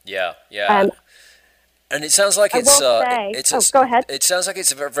 Yeah. And it sounds like go ahead. It sounds like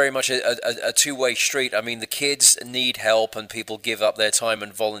it's very much a two-way street. I mean, the kids need help and people give up their time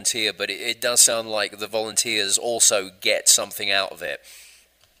and volunteer, but it does sound like the volunteers also get something out of it.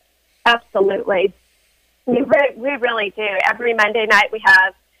 Absolutely. We really do. Every Monday night we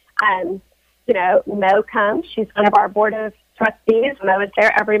have, Mo comes. She's one of our board of trustees. Mo is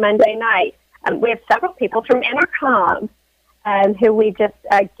there every Monday night. We have several people from Intercom who we just,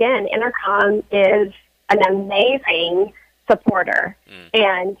 again, Intercom is an amazing supporter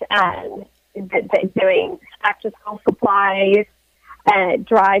and doing back-to-school supplies,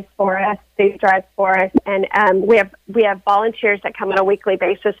 drives for us, food drives for us, and we have volunteers that come on a weekly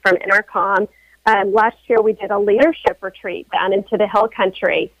basis from Intercom. Last year we did a leadership retreat down into the hill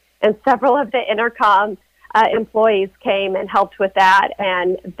country, and several of the Intercom employees came and helped with that,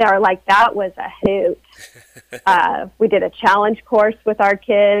 and they're like, that was a hoot. We did a challenge course with our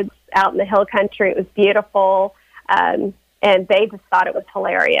kids out in the hill country. It was beautiful, and they just thought it was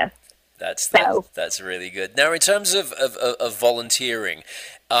hilarious. That's really good. Now, in terms of volunteering,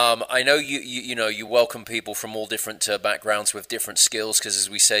 I know you welcome people from all different backgrounds with different skills, because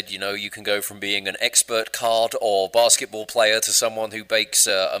as we said, you can go from being an expert card or basketball player to someone who bakes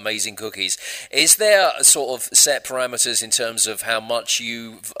amazing cookies. Is there a sort of set parameters in terms of how much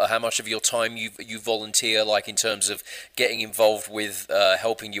of your time you volunteer, like in terms of getting involved with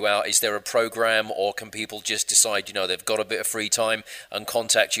helping you out? Is there a program, or can people just decide they've got a bit of free time and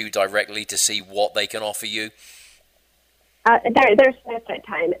contact you directly to see what they can offer you? There's no set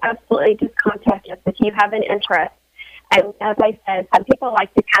time. Absolutely, just contact us if you have an interest. And as I said, some people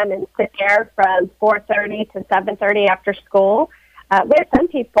like to come and sit there from 4:30 to 7:30 after school. We have some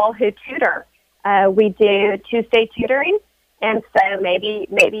people who tutor. We do Tuesday tutoring, and so maybe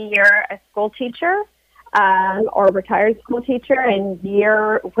you're a school teacher or a retired school teacher, and we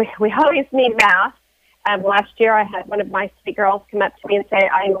always need math. Last year, I had one of my sweet girls come up to me and say,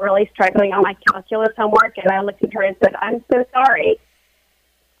 I'm really struggling on my calculus homework. And I looked at her and said, I'm so sorry.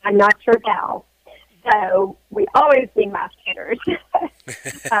 I'm not your gal. So we always need math tutors.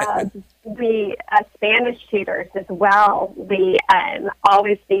 We Spanish tutors as well. We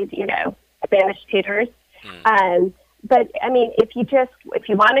always need, Spanish tutors. But, I mean, if you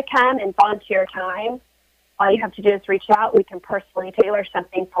want to come and volunteer time, all you have to do is reach out. We can personally tailor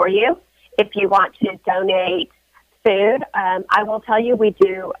something for you. If you want to donate food, I will tell you we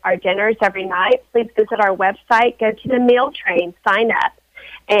do our dinners every night. Please visit our website, go to the meal train, sign up,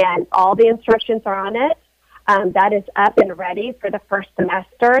 and all the instructions are on it. That is up and ready for the first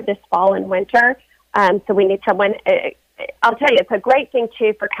semester this fall and winter. So we need someone. I'll tell you, it's a great thing,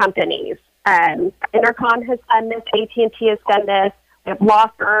 too, for companies. Intercom has done this. AT&T has done this. We have law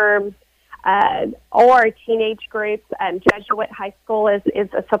firms. Or teenage groups. Jesuit High School is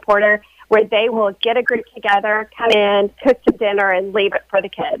a supporter, where they will get a group together, come in, cook some dinner, and leave it for the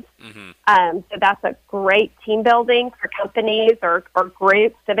kids. So that's a great team building for companies or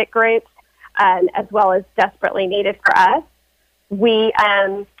groups, civic groups, as well as desperately needed for us. We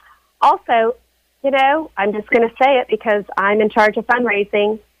also, I'm just going to say it because I'm in charge of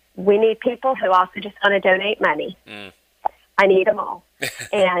fundraising. We need people who also just want to donate money. I need them all.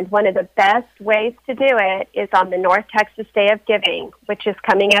 And one of the best ways to do it is on the North Texas Day of Giving, which is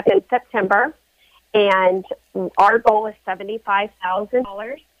coming up in September. And our goal is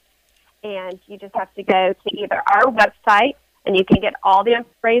 $75,000. And you just have to go to either our website, and you can get all the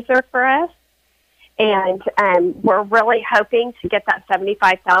fundraiser for us. And we're really hoping to get that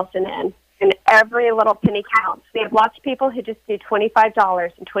 $75,000 in. And every little penny counts. We have lots of people who just do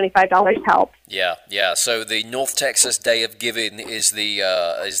 $25, and $25 helps. Yeah. So the North Texas Day of Giving is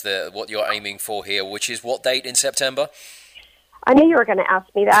the what you're aiming for here, which is what date in September? I knew you were going to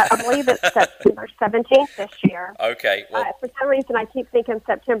ask me that. I believe it's September 17th this year. Okay. Well, for some reason, I keep thinking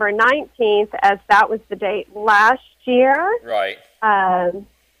September 19th, as that was the date last year. Right.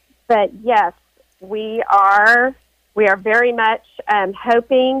 But yes, we are very much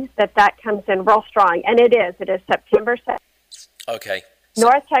hoping that comes in real strong. And it is. It is September 7th. Okay.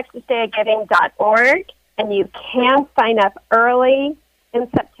 NorthTexasDayofGiving.org. And you can sign up early in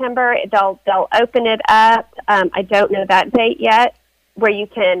September. They'll open it up. I don't know that date yet, where you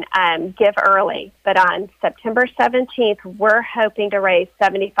can give early. But on September 17th, we're hoping to raise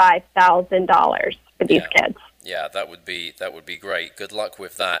 $75,000 for these kids. Yeah, that would be great. Good luck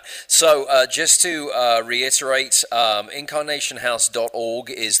with that. So just to reiterate, incarnationhouse.org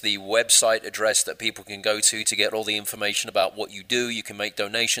is the website address that people can go to get all the information about what you do. You can make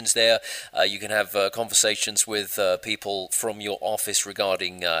donations there. You can have conversations with people from your office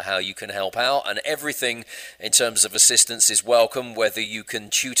regarding how you can help out, and everything in terms of assistance is welcome, whether you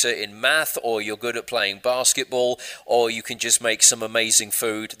can tutor in math, or you're good at playing basketball, or you can just make some amazing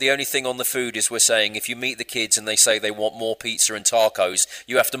food. The only thing on the food is we're saying if you meet the kids and they say they want more pizza and tacos,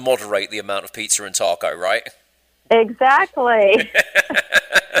 you have to moderate the amount of pizza and taco, right? Exactly.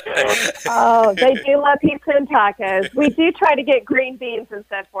 Oh, they do love pizza and tacos. We do try to get green beans and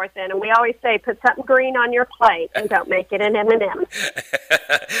so forth in, and we always say put something green on your plate and don't make it an M&M.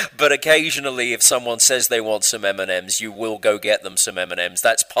 But occasionally, if someone says they want some M&Ms, you will go get them some M&Ms.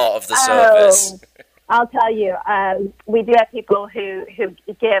 That's part of the service. I'll tell you, we do have people who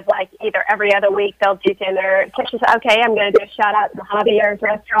give, like, either every other week they'll do dinner. Okay, I'm going to do a shout-out to Javier's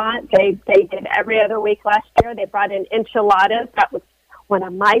restaurant. They did every other week last year. They brought in enchiladas. That was one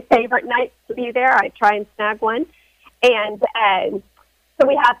of my favorite nights to be there. I try and snag one. And so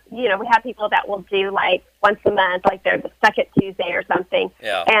we have people that will do, like, once a month, like they're the second Tuesday or something.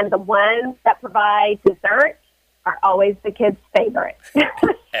 Yeah. And the ones that provide dessert are always the kids' favorite.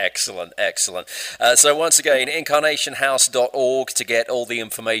 Excellent. So once again, incarnationhouse.org to get all the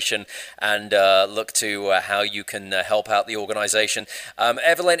information and look to how you can help out the organization.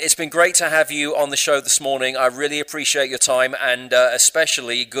 Evelyn, it's been great to have you on the show this morning. I really appreciate your time, and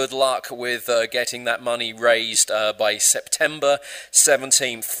especially good luck with getting that money raised by September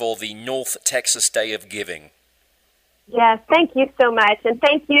 17th for the North Texas Day of Giving. Yes, thank you so much. And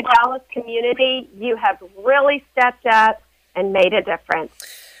thank you, Dallas community. You have really stepped up and made a difference.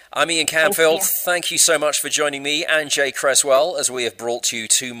 I'm Ian Canfield. Thank you so much for joining me and Jay Creswell as we have brought to you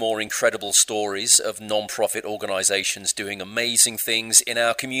two more incredible stories of non-profit organizations doing amazing things in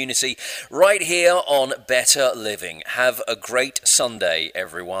our community right here on Better Living. Have a great Sunday,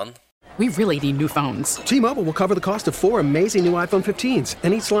 everyone. We really need new phones. T-Mobile will cover the cost of 4 amazing new iPhone 15s,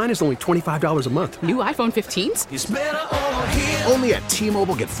 and each line is only $25 a month. New iPhone 15s? It's better over here. Only at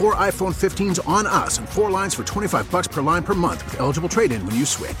T-Mobile, get 4 iPhone 15s on us and 4 lines for $25 per line per month with eligible trade-in when you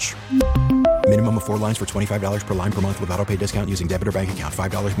switch. Minimum of 4 lines for $25 per line per month with autopay discount using debit or bank account.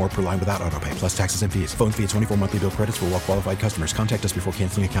 $5 more per line without autopay, plus taxes and fees. Phone fee at 24 monthly bill credits for well-qualified customers. Contact us before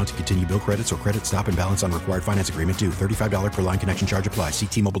canceling account to continue bill credits or credit stop and balance on required finance agreement due. $35 per line connection charge applies. See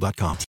T-Mobile.com.